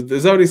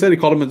 Is that what he said? He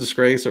called him a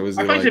disgrace, or was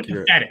he like,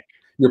 pathetic?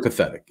 You're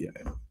pathetic. Yeah.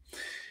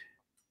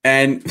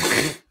 And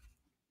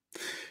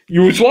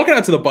you were walking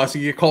out to the bus,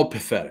 you get called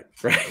pathetic,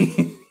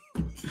 right?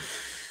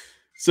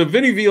 So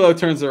Vinny Velo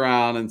turns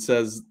around and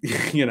says,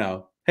 you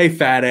know, hey,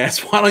 fat ass,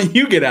 why don't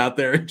you get out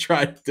there and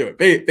try to do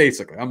it?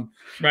 Basically, I'm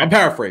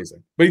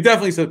paraphrasing, but he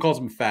definitely calls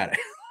him fat ass.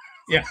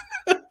 Yeah.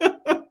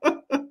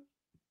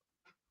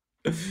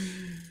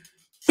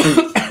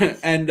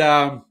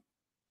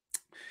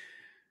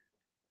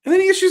 And then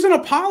he issues an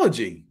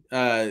apology.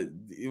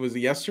 It was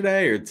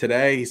yesterday or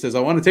today. He says, I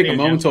want to take a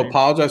moment to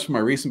apologize for my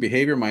recent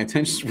behavior. My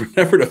intentions were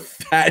never to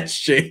fat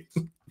shame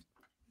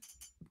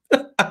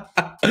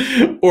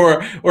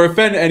or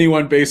offend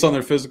anyone based on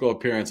their physical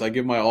appearance. I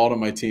give my all to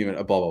my team and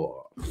blah,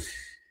 blah, blah.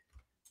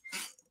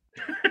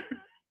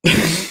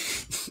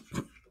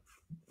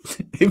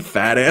 Hey,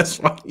 fat ass,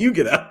 why don't you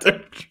get out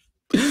there?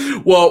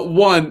 Well,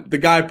 one, the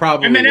guy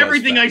probably. I meant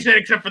everything I said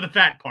except for the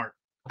fat part.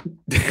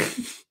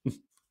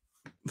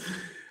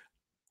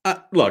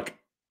 Look,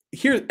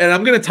 here, and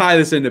I'm going to tie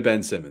this into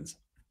Ben Simmons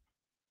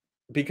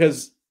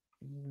because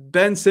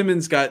Ben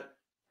Simmons got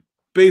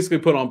basically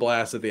put on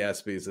blast at the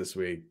ESPYs this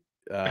week.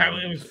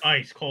 It was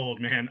ice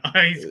cold, man.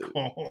 Ice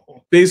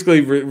cold.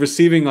 Basically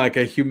receiving like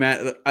a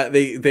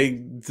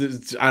they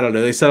I don't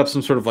know. They set up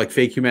some sort of like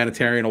fake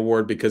humanitarian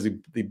award because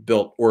he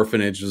built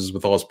orphanages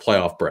with all his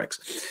playoff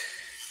bricks.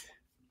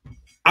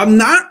 I'm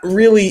not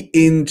really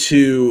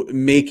into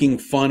making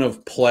fun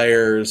of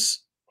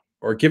players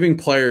or giving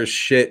players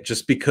shit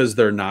just because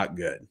they're not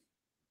good.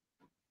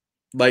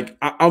 Like,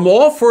 I'm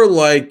all for,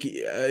 like,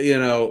 you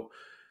know,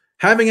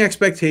 having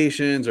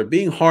expectations or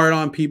being hard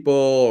on people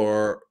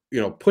or, you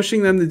know,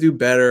 pushing them to do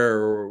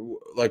better or,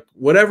 like,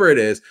 whatever it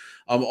is.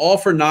 I'm all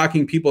for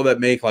knocking people that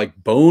make,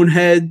 like,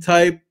 bonehead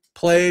type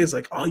plays.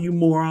 Like, oh, you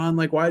moron.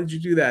 Like, why did you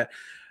do that?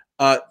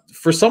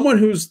 For someone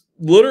who's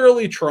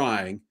literally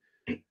trying,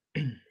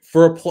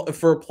 for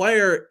a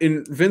player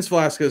in Vince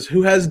Velasquez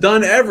who has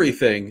done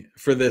everything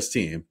for this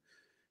team,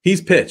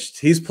 he's pitched,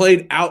 he's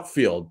played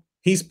outfield,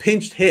 he's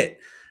pinched hit,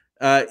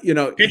 you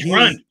know, pitch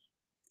run.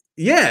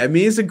 Yeah, I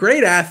mean, he's a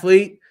great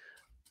athlete.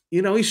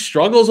 You know, he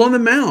struggles on the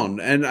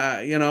mound, and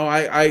you know,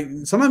 I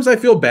sometimes I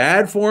feel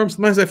bad for him,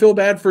 sometimes I feel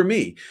bad for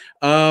me,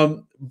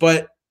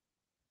 but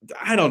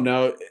I don't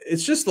know.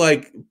 It's just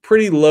like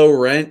pretty low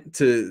rent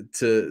to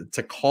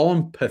call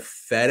him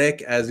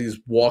pathetic as he's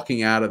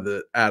walking out of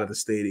the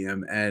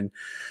stadium. And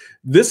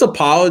this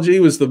apology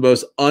was the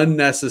most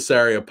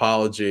unnecessary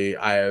apology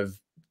I have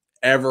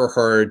ever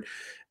heard.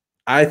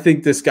 I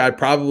think this guy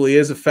probably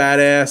is a fat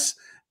ass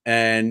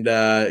and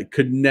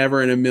could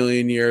never in a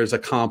million years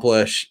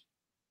accomplish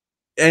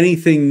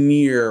anything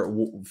near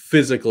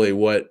physically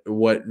what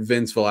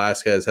Vince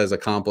Velasquez has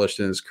accomplished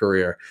in his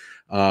career.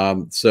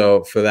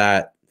 So for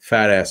that,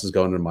 fat ass is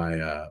going to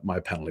my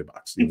penalty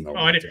box. Even though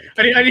I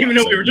didn't even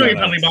know we were doing a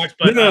penalty box.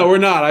 But no, we're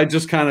not. I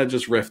just kind of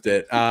just riffed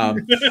it.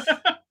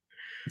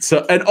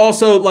 So, and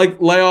also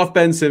like lay off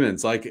Ben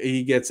Simmons. Like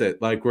he gets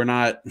it. Like we're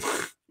not.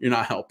 You're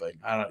not helping.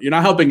 You're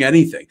not helping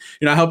anything.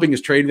 You're not helping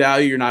his trade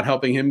value. You're not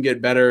helping him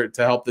get better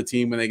to help the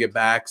team when they get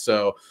back.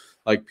 So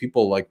like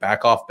people like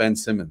back off Ben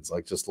Simmons.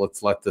 Like just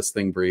let's let this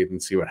thing breathe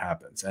and see what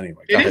happens.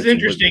 Anyway, it is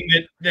interesting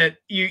that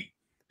you,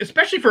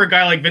 especially for a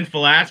guy like Vince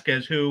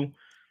Velasquez, who,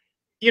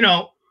 you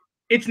know,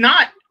 it's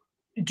not,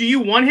 do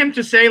you want him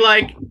to say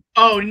like,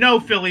 oh no,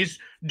 Phillies,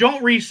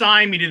 don't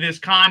re-sign me to this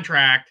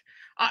contract.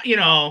 You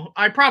know,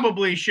 I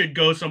probably should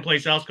go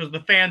someplace else because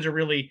the fans are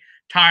really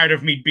tired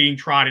of me being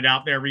trotted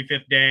out there every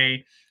fifth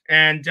day.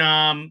 And,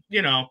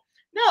 you know,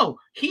 no,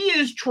 he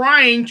is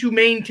trying to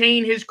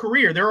maintain his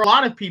career. There are a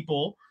lot of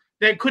people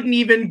that couldn't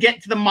even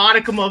get to the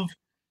modicum of,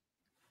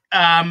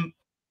 yeah,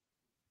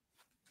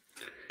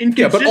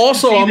 but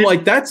also I'm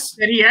like, that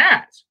he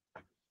has.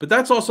 But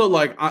that's also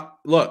like,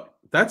 look,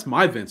 that's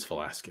my Vince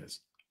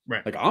Velasquez.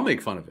 Right. Like I'll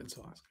make fun of Vince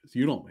Velasquez.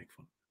 You don't make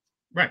fun.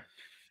 Right.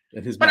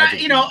 And his, but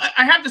you know,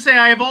 I have to say,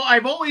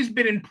 I've always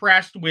been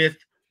impressed with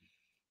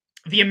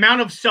the amount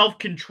of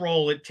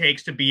self-control it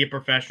takes to be a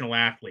professional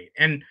athlete.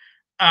 And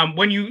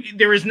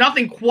there is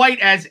nothing quite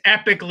as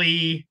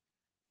epically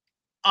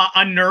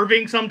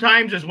unnerving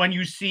sometimes as when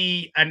you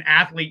see an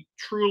athlete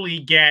truly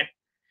get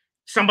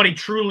somebody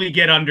truly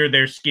get under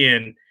their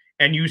skin,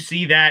 and you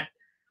see that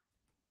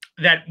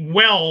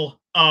well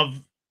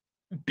of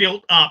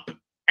built up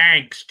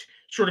angst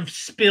sort of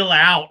spill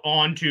out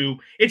onto.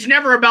 It's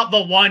never about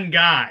the one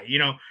guy. You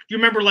know, do you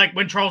remember like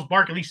when Charles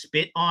Barkley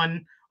spit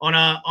on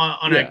a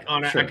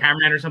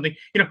cameraman or something?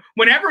 You know,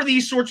 whenever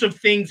these sorts of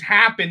things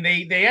happen,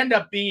 they end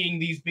up being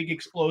these big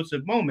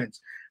explosive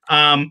moments.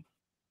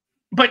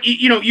 But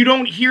you know, you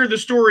don't hear the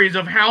stories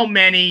of how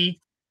many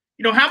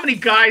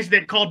guys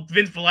that called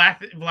Vince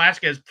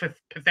Velasquez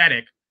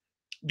pathetic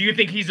do you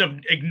think he's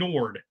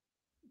ignored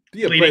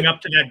leading up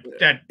to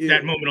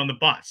that moment on the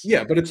bus?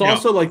 Yeah, but it's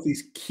also like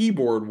these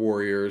keyboard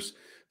warriors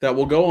that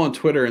will go on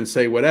Twitter and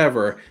say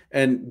whatever.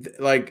 And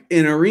like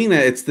in arena,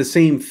 it's the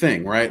same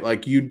thing, right?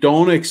 Like you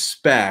don't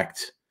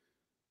expect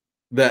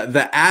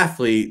the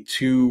athlete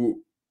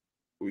to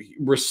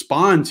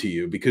respond to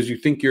you because you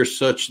think you're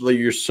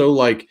so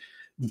like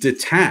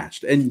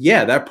detached. And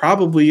yeah, that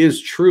probably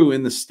is true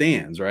in the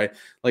stands, right?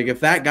 Like if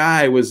that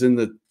guy was in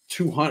the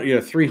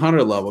 200,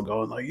 300 level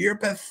going like, you're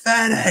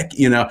pathetic,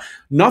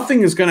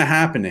 nothing is going to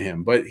happen to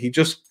him. But he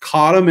just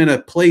caught him in a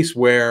place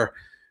where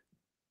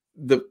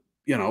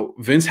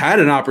Vince had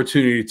an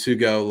opportunity to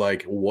go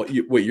like, what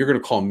you're going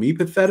to call me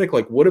pathetic?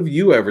 Like, what have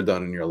you ever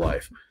done in your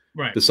life?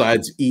 Right.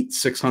 Besides eat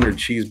 600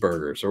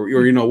 cheeseburgers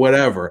or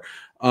whatever.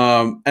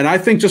 And I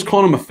think just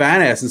calling him a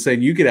fat ass and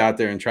saying you get out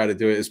there and try to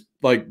do it is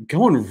like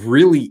going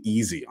really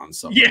easy on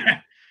something. Yeah.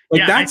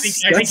 Like I think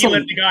he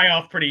let the guy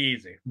off pretty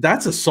easy.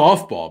 That's a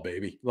softball,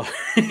 baby.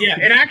 Yeah,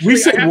 and actually, we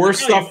said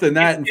worse stuff than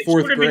that in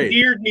fourth grade. It sort of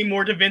endeared me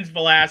more to Vince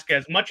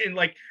Velasquez, much in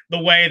like the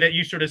way that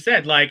you sort of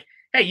said, like,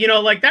 hey,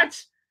 like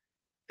that's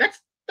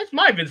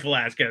my Vince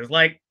Velasquez.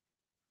 Like,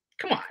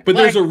 come on. But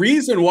there's a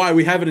reason why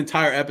we have an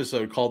entire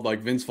episode called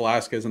like Vince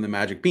Velasquez and the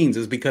Magic Beans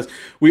is because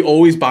we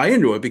always buy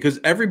into it because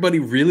everybody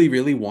really,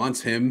 really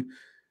wants him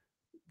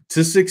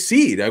to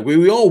succeed. Like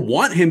we all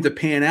want him to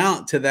pan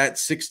out to that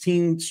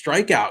 16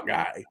 strikeout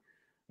guy.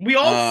 We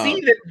all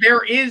see that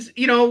there is,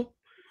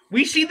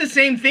 we see the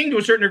same thing to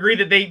a certain degree,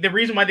 that the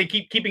reason why they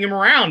keep keeping him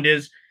around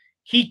is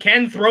he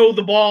can throw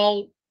the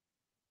ball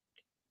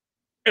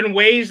in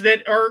ways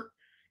that are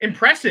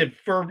impressive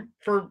for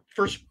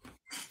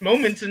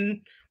moments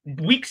and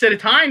weeks at a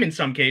time in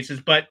some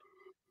cases, but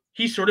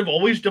he sort of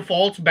always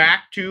defaults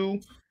back to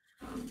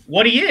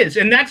what he is.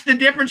 And that's the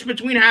difference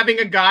between having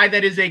a guy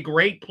that is a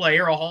great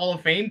player, a Hall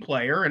of Fame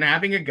player, and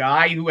having a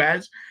guy who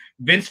has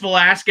Vince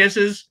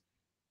Velasquez's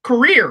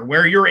career,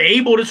 where you're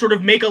able to sort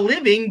of make a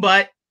living,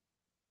 but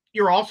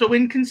you're also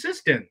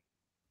inconsistent.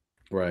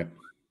 Right.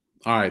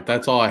 All right.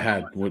 That's all I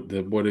had. What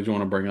did you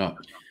want to bring up?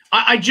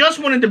 I just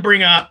wanted to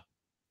bring up,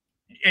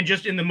 and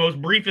just in the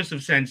most briefest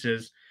of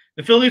senses,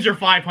 the Phillies are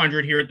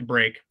 500 here at the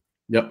break.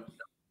 Yep.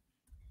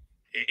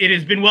 It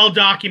has been well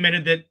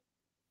documented that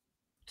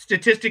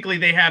statistically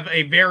they have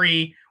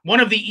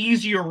one of the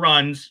easier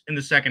runs in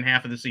the second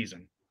half of the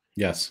season.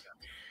 Yes.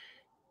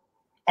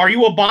 Are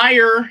you a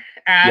buyer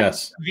at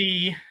yes.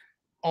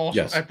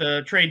 at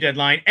the trade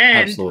deadline?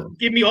 And absolutely.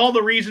 Give me all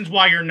the reasons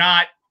why you're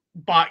not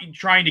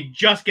trying to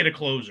just get a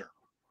closer.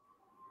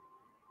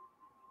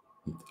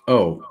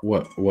 Oh,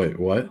 what? Wait,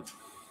 what?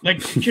 Like,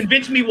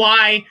 convince me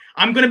why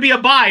I'm going to be a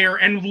buyer,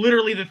 and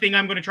literally the thing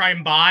I'm going to try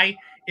and buy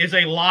is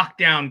a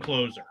lockdown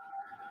closer.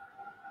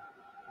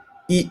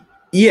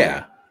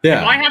 Yeah.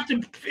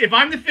 If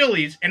I'm the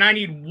Phillies and I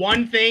need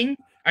one thing,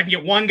 I can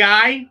get one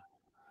guy.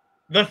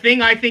 The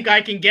thing I think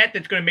I can get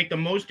that's going to make the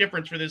most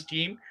difference for this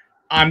team,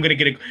 I'm going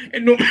to get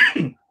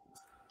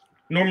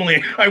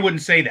normally, I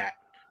wouldn't say that.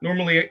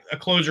 Normally, a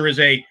closer is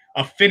a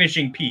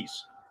finishing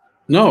piece.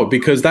 No,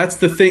 because that's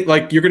the thing.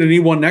 Like, you're going to need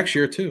one next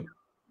year too.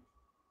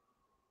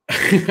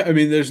 I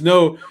mean, there's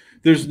no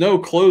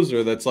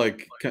closer that's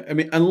like. I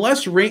mean,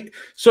 unless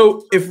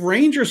So if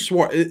Ranger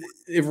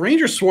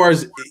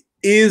Suarez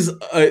is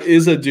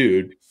a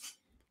dude,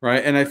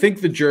 right? And I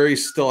think the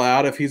jury's still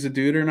out if he's a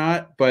dude or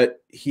not.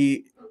 But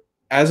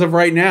as of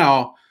right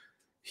now,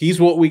 he's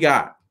what we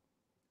got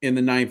in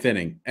the ninth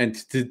inning, and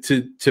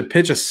to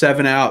pitch a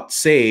 7-out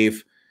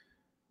save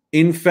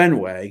in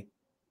Fenway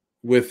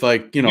with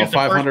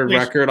 500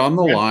 record on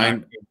the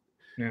line.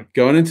 Yeah.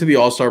 Going into the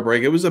All-Star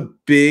break, that was a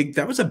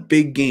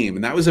big game,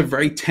 and that was a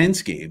very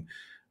tense game,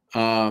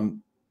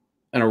 and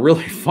a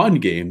really fun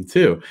game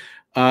too.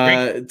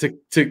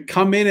 To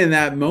come in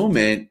that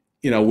moment,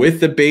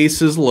 with the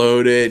bases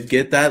loaded,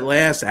 get that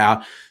last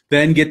out,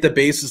 then get the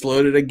bases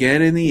loaded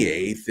again in the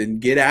eighth, and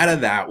get out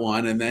of that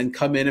one, and then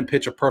come in and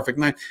pitch a perfect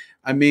ninth.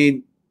 I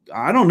mean,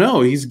 I don't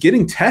know. He's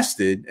getting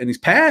tested, and he's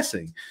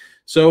passing.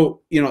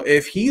 So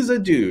if he's a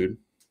dude,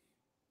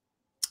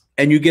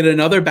 and you get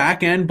another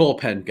back end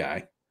bullpen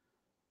guy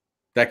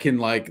that can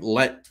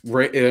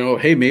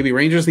hey, maybe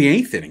Ranger's the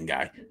eighth inning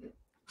guy,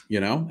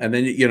 and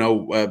then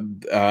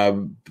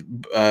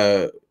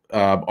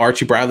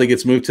Archie Bradley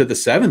gets moved to the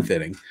seventh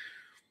inning,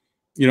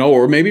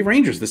 or maybe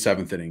Ranger's the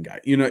seventh inning guy.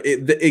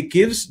 It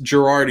gives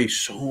Girardi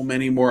so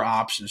many more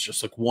options,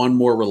 just like one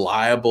more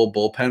reliable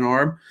bullpen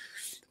arm,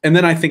 and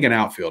then I think an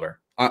outfielder.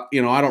 I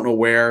don't know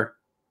where.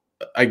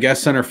 I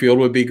guess center field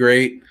would be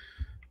great.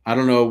 I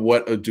don't know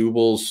what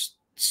Odubel's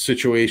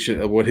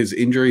situation, what his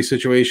injury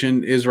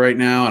situation is right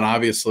now, and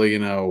obviously,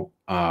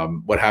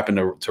 what happened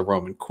to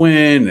Roman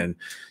Quinn, and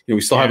we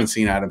still haven't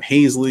seen Adam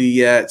Hazley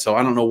yet. So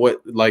I don't know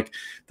what, like,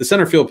 the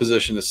center field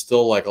position is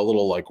still like a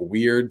little like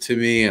weird to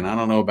me, and I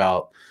don't know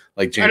about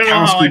like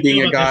Jankowski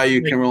being a guy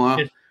you can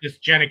rely on. This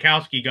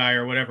Janikowski guy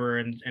or whatever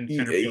in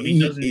center field, he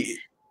doesn't.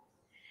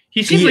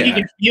 He seems like he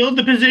can field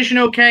the position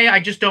okay. I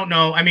just don't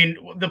know. I mean,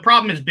 the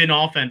problem has been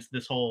offense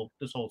this whole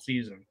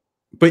season.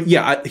 But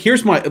yeah,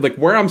 here's my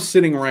where I'm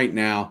sitting right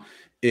now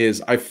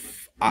is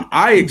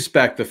I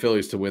expect the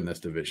Phillies to win this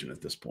division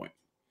at this point.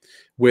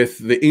 With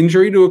the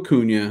injury to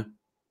Acuna,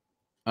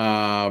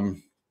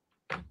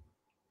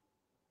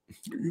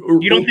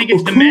 you don't think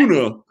it's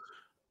Acuna?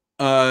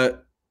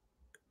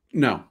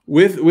 No,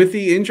 with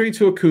the injury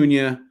to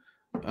Acuna,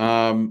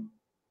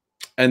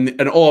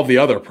 and all of the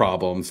other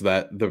problems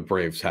that the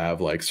Braves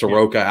have, like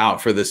Soroka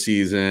out for the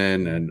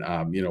season, and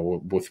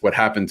with what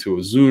happened to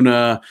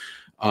Ozuna.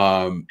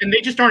 And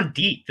they just aren't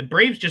deep. The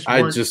Braves just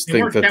weren't. I just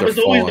think that was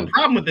falling. Always the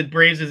problem with the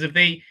Braves is if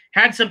they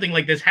had something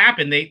like this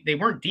happen, they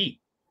weren't deep.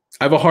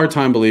 I have a hard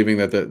time believing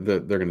that they're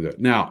going to do it.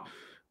 Now,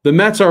 the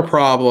Mets are a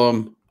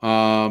problem,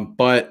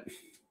 but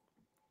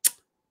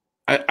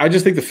I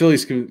just think the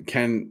Phillies can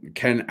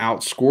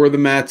outscore the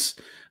Mets.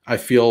 I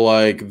feel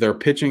like their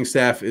pitching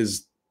staff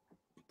is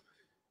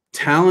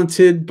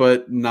talented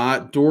but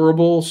not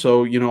durable.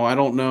 So I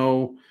don't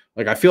know.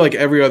 Like, I feel like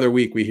every other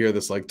week we hear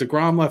this, like,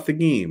 DeGrom left the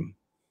game.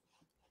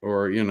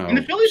 Or, and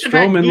the Phillies have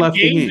had good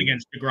games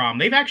against DeGrom.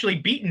 They've actually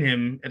beaten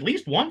him at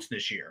least once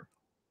this year.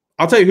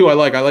 I'll tell you who I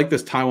like. I like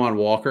this Taijuan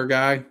Walker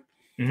guy.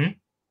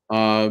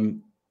 Mm-hmm.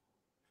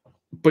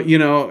 But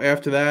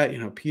after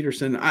that,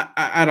 Peterson.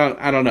 I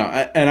don't know.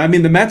 And I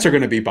mean, the Mets are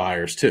going to be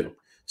buyers too.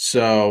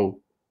 So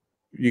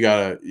you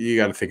gotta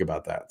think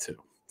about that too.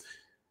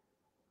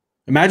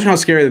 Imagine how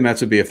scary the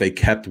Mets would be if they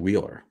kept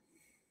Wheeler.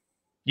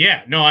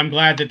 Yeah. No, I'm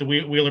glad that the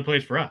Wheeler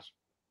plays for us.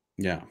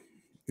 Yeah.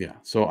 Yeah,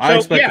 so I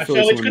expect the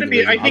Phillies so it's going to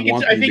be. I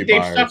think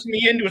they've sucked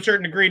me into a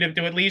certain degree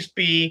to at least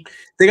be.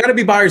 They got to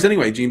be buyers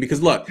anyway, Gene.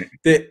 Because look,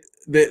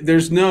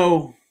 there's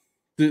no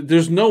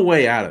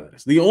way out of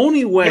this. The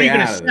only way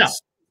out of this.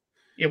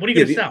 Yeah, what are you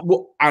going to sell?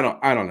 Well, I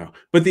don't know.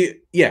 But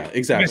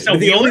exactly. But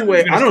the only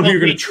way, I don't know who you're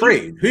going to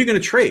trade. Who are you going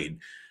to trade?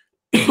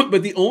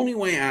 But the only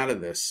way out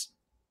of this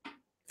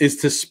is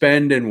to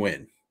spend and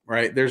win.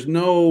 Right? There's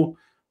no,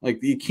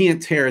 like, you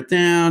can't tear it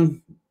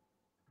down.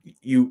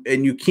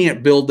 You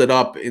can't build it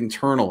up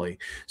internally,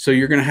 so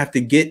you're going to have to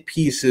get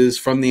pieces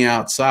from the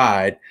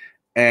outside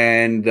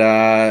and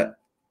then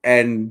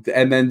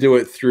do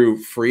it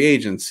through free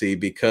agency,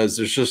 because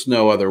there's just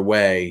no other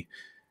way.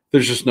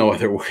 There's just no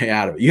other way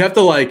out of it. You have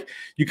to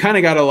you kind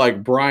of got to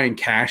Brian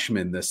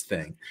Cashman this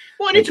thing.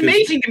 Well, and it's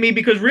amazing to me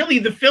because really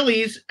the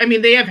Phillies, I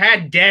mean, they have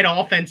had dead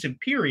offensive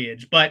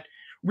periods, but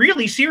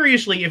really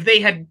seriously, if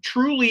they had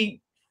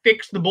truly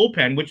fixed the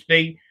bullpen, which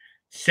they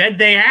said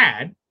they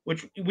had,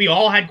 which we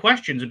all had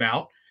questions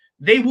about,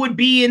 they would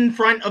be in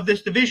front of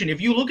this division. If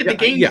you look at the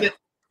games that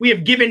we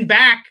have given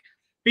back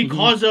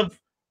because of,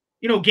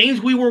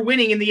 games we were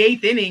winning in the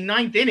 8th inning,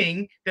 9th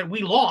inning that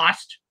we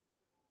lost,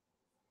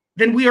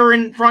 then we are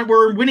in front.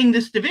 We're winning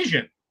this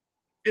division.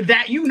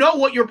 That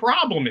what your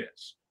problem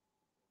is.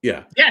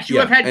 Yeah. Yes, you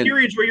have had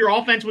periods where your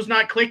offense was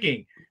not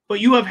clicking, but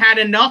you have had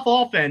enough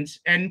offense.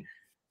 And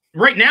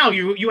right now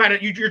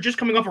you're just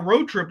coming off a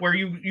road trip where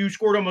you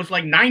scored almost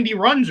like 90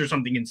 runs or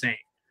something insane.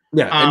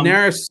 Yeah, and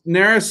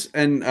Neris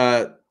and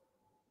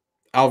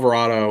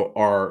Alvarado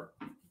are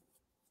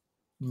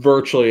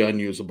virtually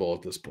unusable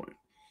at this point.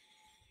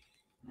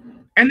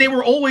 And they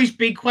were always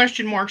big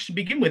question marks to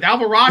begin with.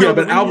 Alvarado. Yeah,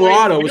 but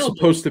Alvarado was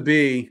supposed to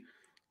be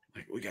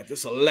like, we got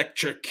this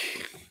electric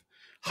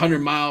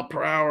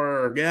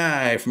 100-mile-per-hour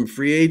guy from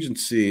free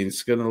agency.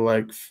 It's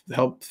gonna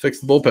help fix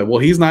the bullpen. Well,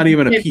 he's not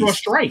even a piece. A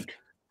strike.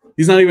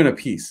 He's not even a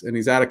piece, and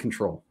he's out of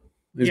control.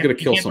 He's gonna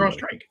kill somebody. Throw a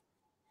strike.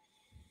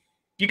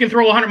 You can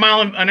throw a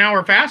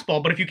 100-mile-an-hour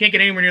fastball, but if you can't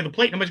get anywhere near the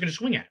plate, nobody's going to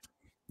swing at it.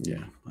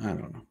 Yeah, I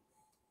don't know.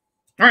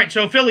 All right,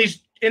 so Phillies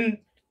in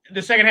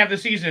the second half of the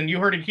season, you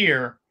heard it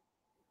here.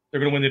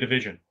 They're going to win the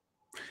division.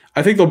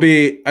 I think they'll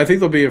be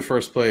in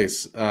first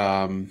place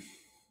in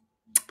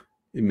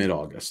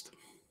mid-August.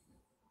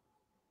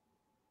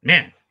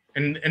 Man,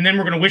 and then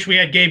we're going to wish we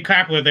had Gabe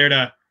Kapler there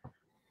to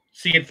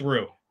see it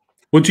through.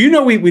 Well, do you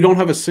know we don't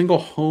have a single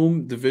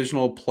home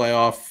divisional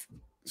playoff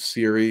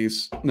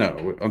series?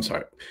 No, I'm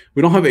sorry.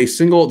 We don't have a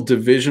single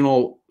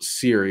divisional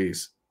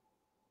series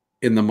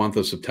in the month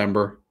of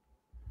September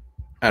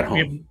at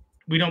home.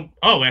 We don't.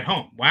 Oh, at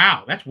home.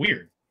 Wow, that's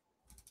weird.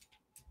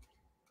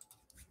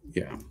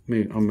 Yeah,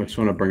 I'm just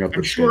going to bring up.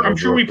 I'm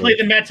sure we play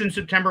the Mets in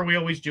September. We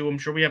always do. I'm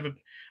sure we have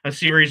a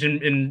series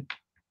in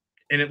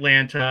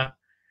Atlanta,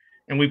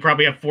 and we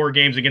probably have 4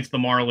 games against the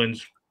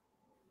Marlins.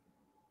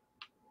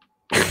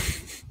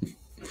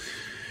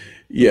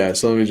 Yeah,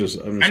 so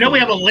I know we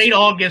have a late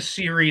August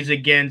series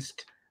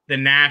against the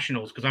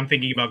Nationals because I'm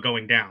thinking about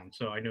going down.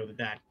 So I know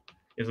that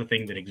is a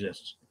thing that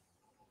exists.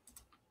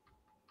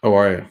 Oh,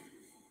 are you?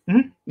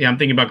 Mm-hmm. Yeah, I'm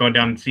thinking about going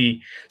down and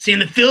seeing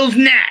the Phil's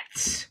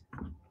Nats.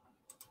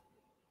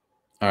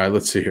 All right,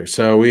 let's see here.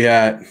 So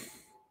I'll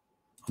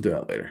do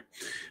that later.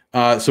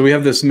 So we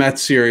have this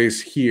Mets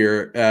series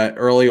here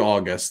early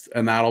August,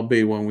 and that'll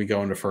be when we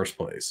go into first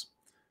place.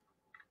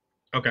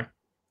 Okay.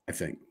 I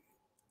think.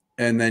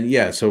 And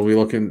then so we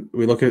look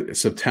at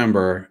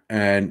September,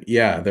 and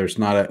there's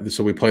not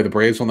so we play the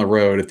Braves on the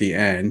road at the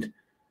end,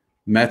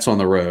 Mets on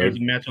the road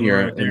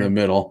here in the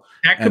middle.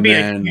 That could be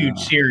a huge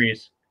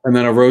series. And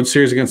then a road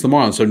series against the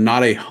Marlins. So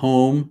not a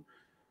home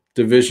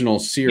divisional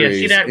series.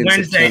 Yeah, see that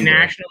Wednesday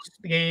Nationals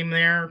game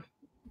there?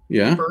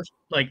 Yeah. First,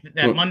 like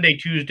that Monday,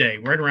 Tuesday,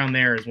 right around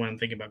there is when I'm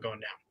thinking about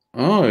going down.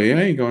 Oh,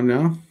 yeah, you going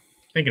down?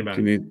 Thinking about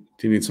it.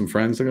 Do you need some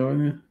friends to go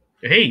with you?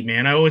 Hey,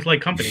 man, I always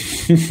like company.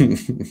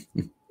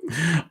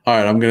 All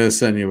right, I'm going to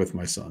send you with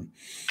my son.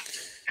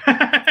 All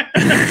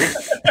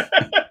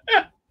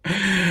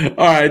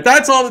right,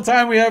 that's all the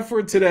time we have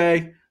for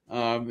today.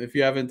 If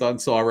you haven't done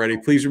so already,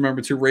 please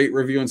remember to rate,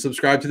 review, and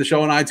subscribe to the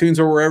show on iTunes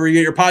or wherever you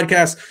get your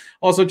podcasts.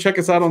 Also, check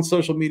us out on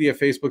social media,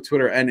 Facebook,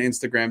 Twitter, and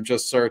Instagram.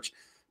 Just search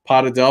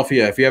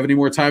Podadelphia. If you have any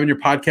more time in your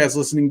podcast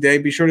listening day,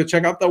 be sure to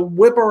check out the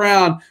Whip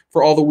Around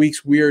for all the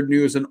week's weird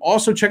news. And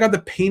also check out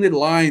the Painted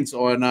Lines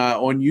on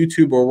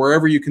YouTube or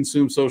wherever you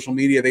consume social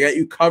media. They got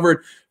you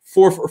covered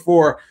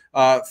 4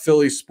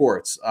 Philly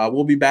sports.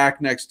 We'll be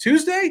back next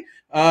Tuesday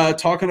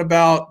talking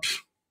about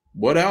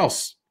what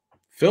else?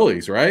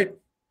 Phillies, right?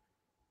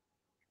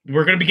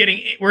 We're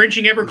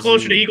inching ever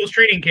closer to Eagles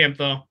training camp,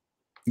 though.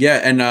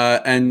 Yeah,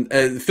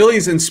 and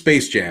Phillies and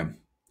Space Jam.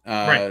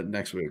 Right.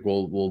 Next week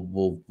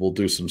we'll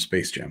do some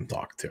Space Jam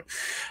talk too.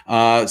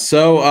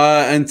 So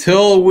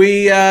until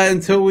we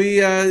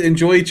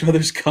enjoy each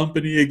other's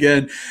company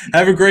again,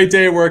 have a great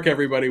day at work,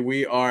 everybody.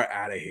 We are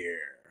out of here.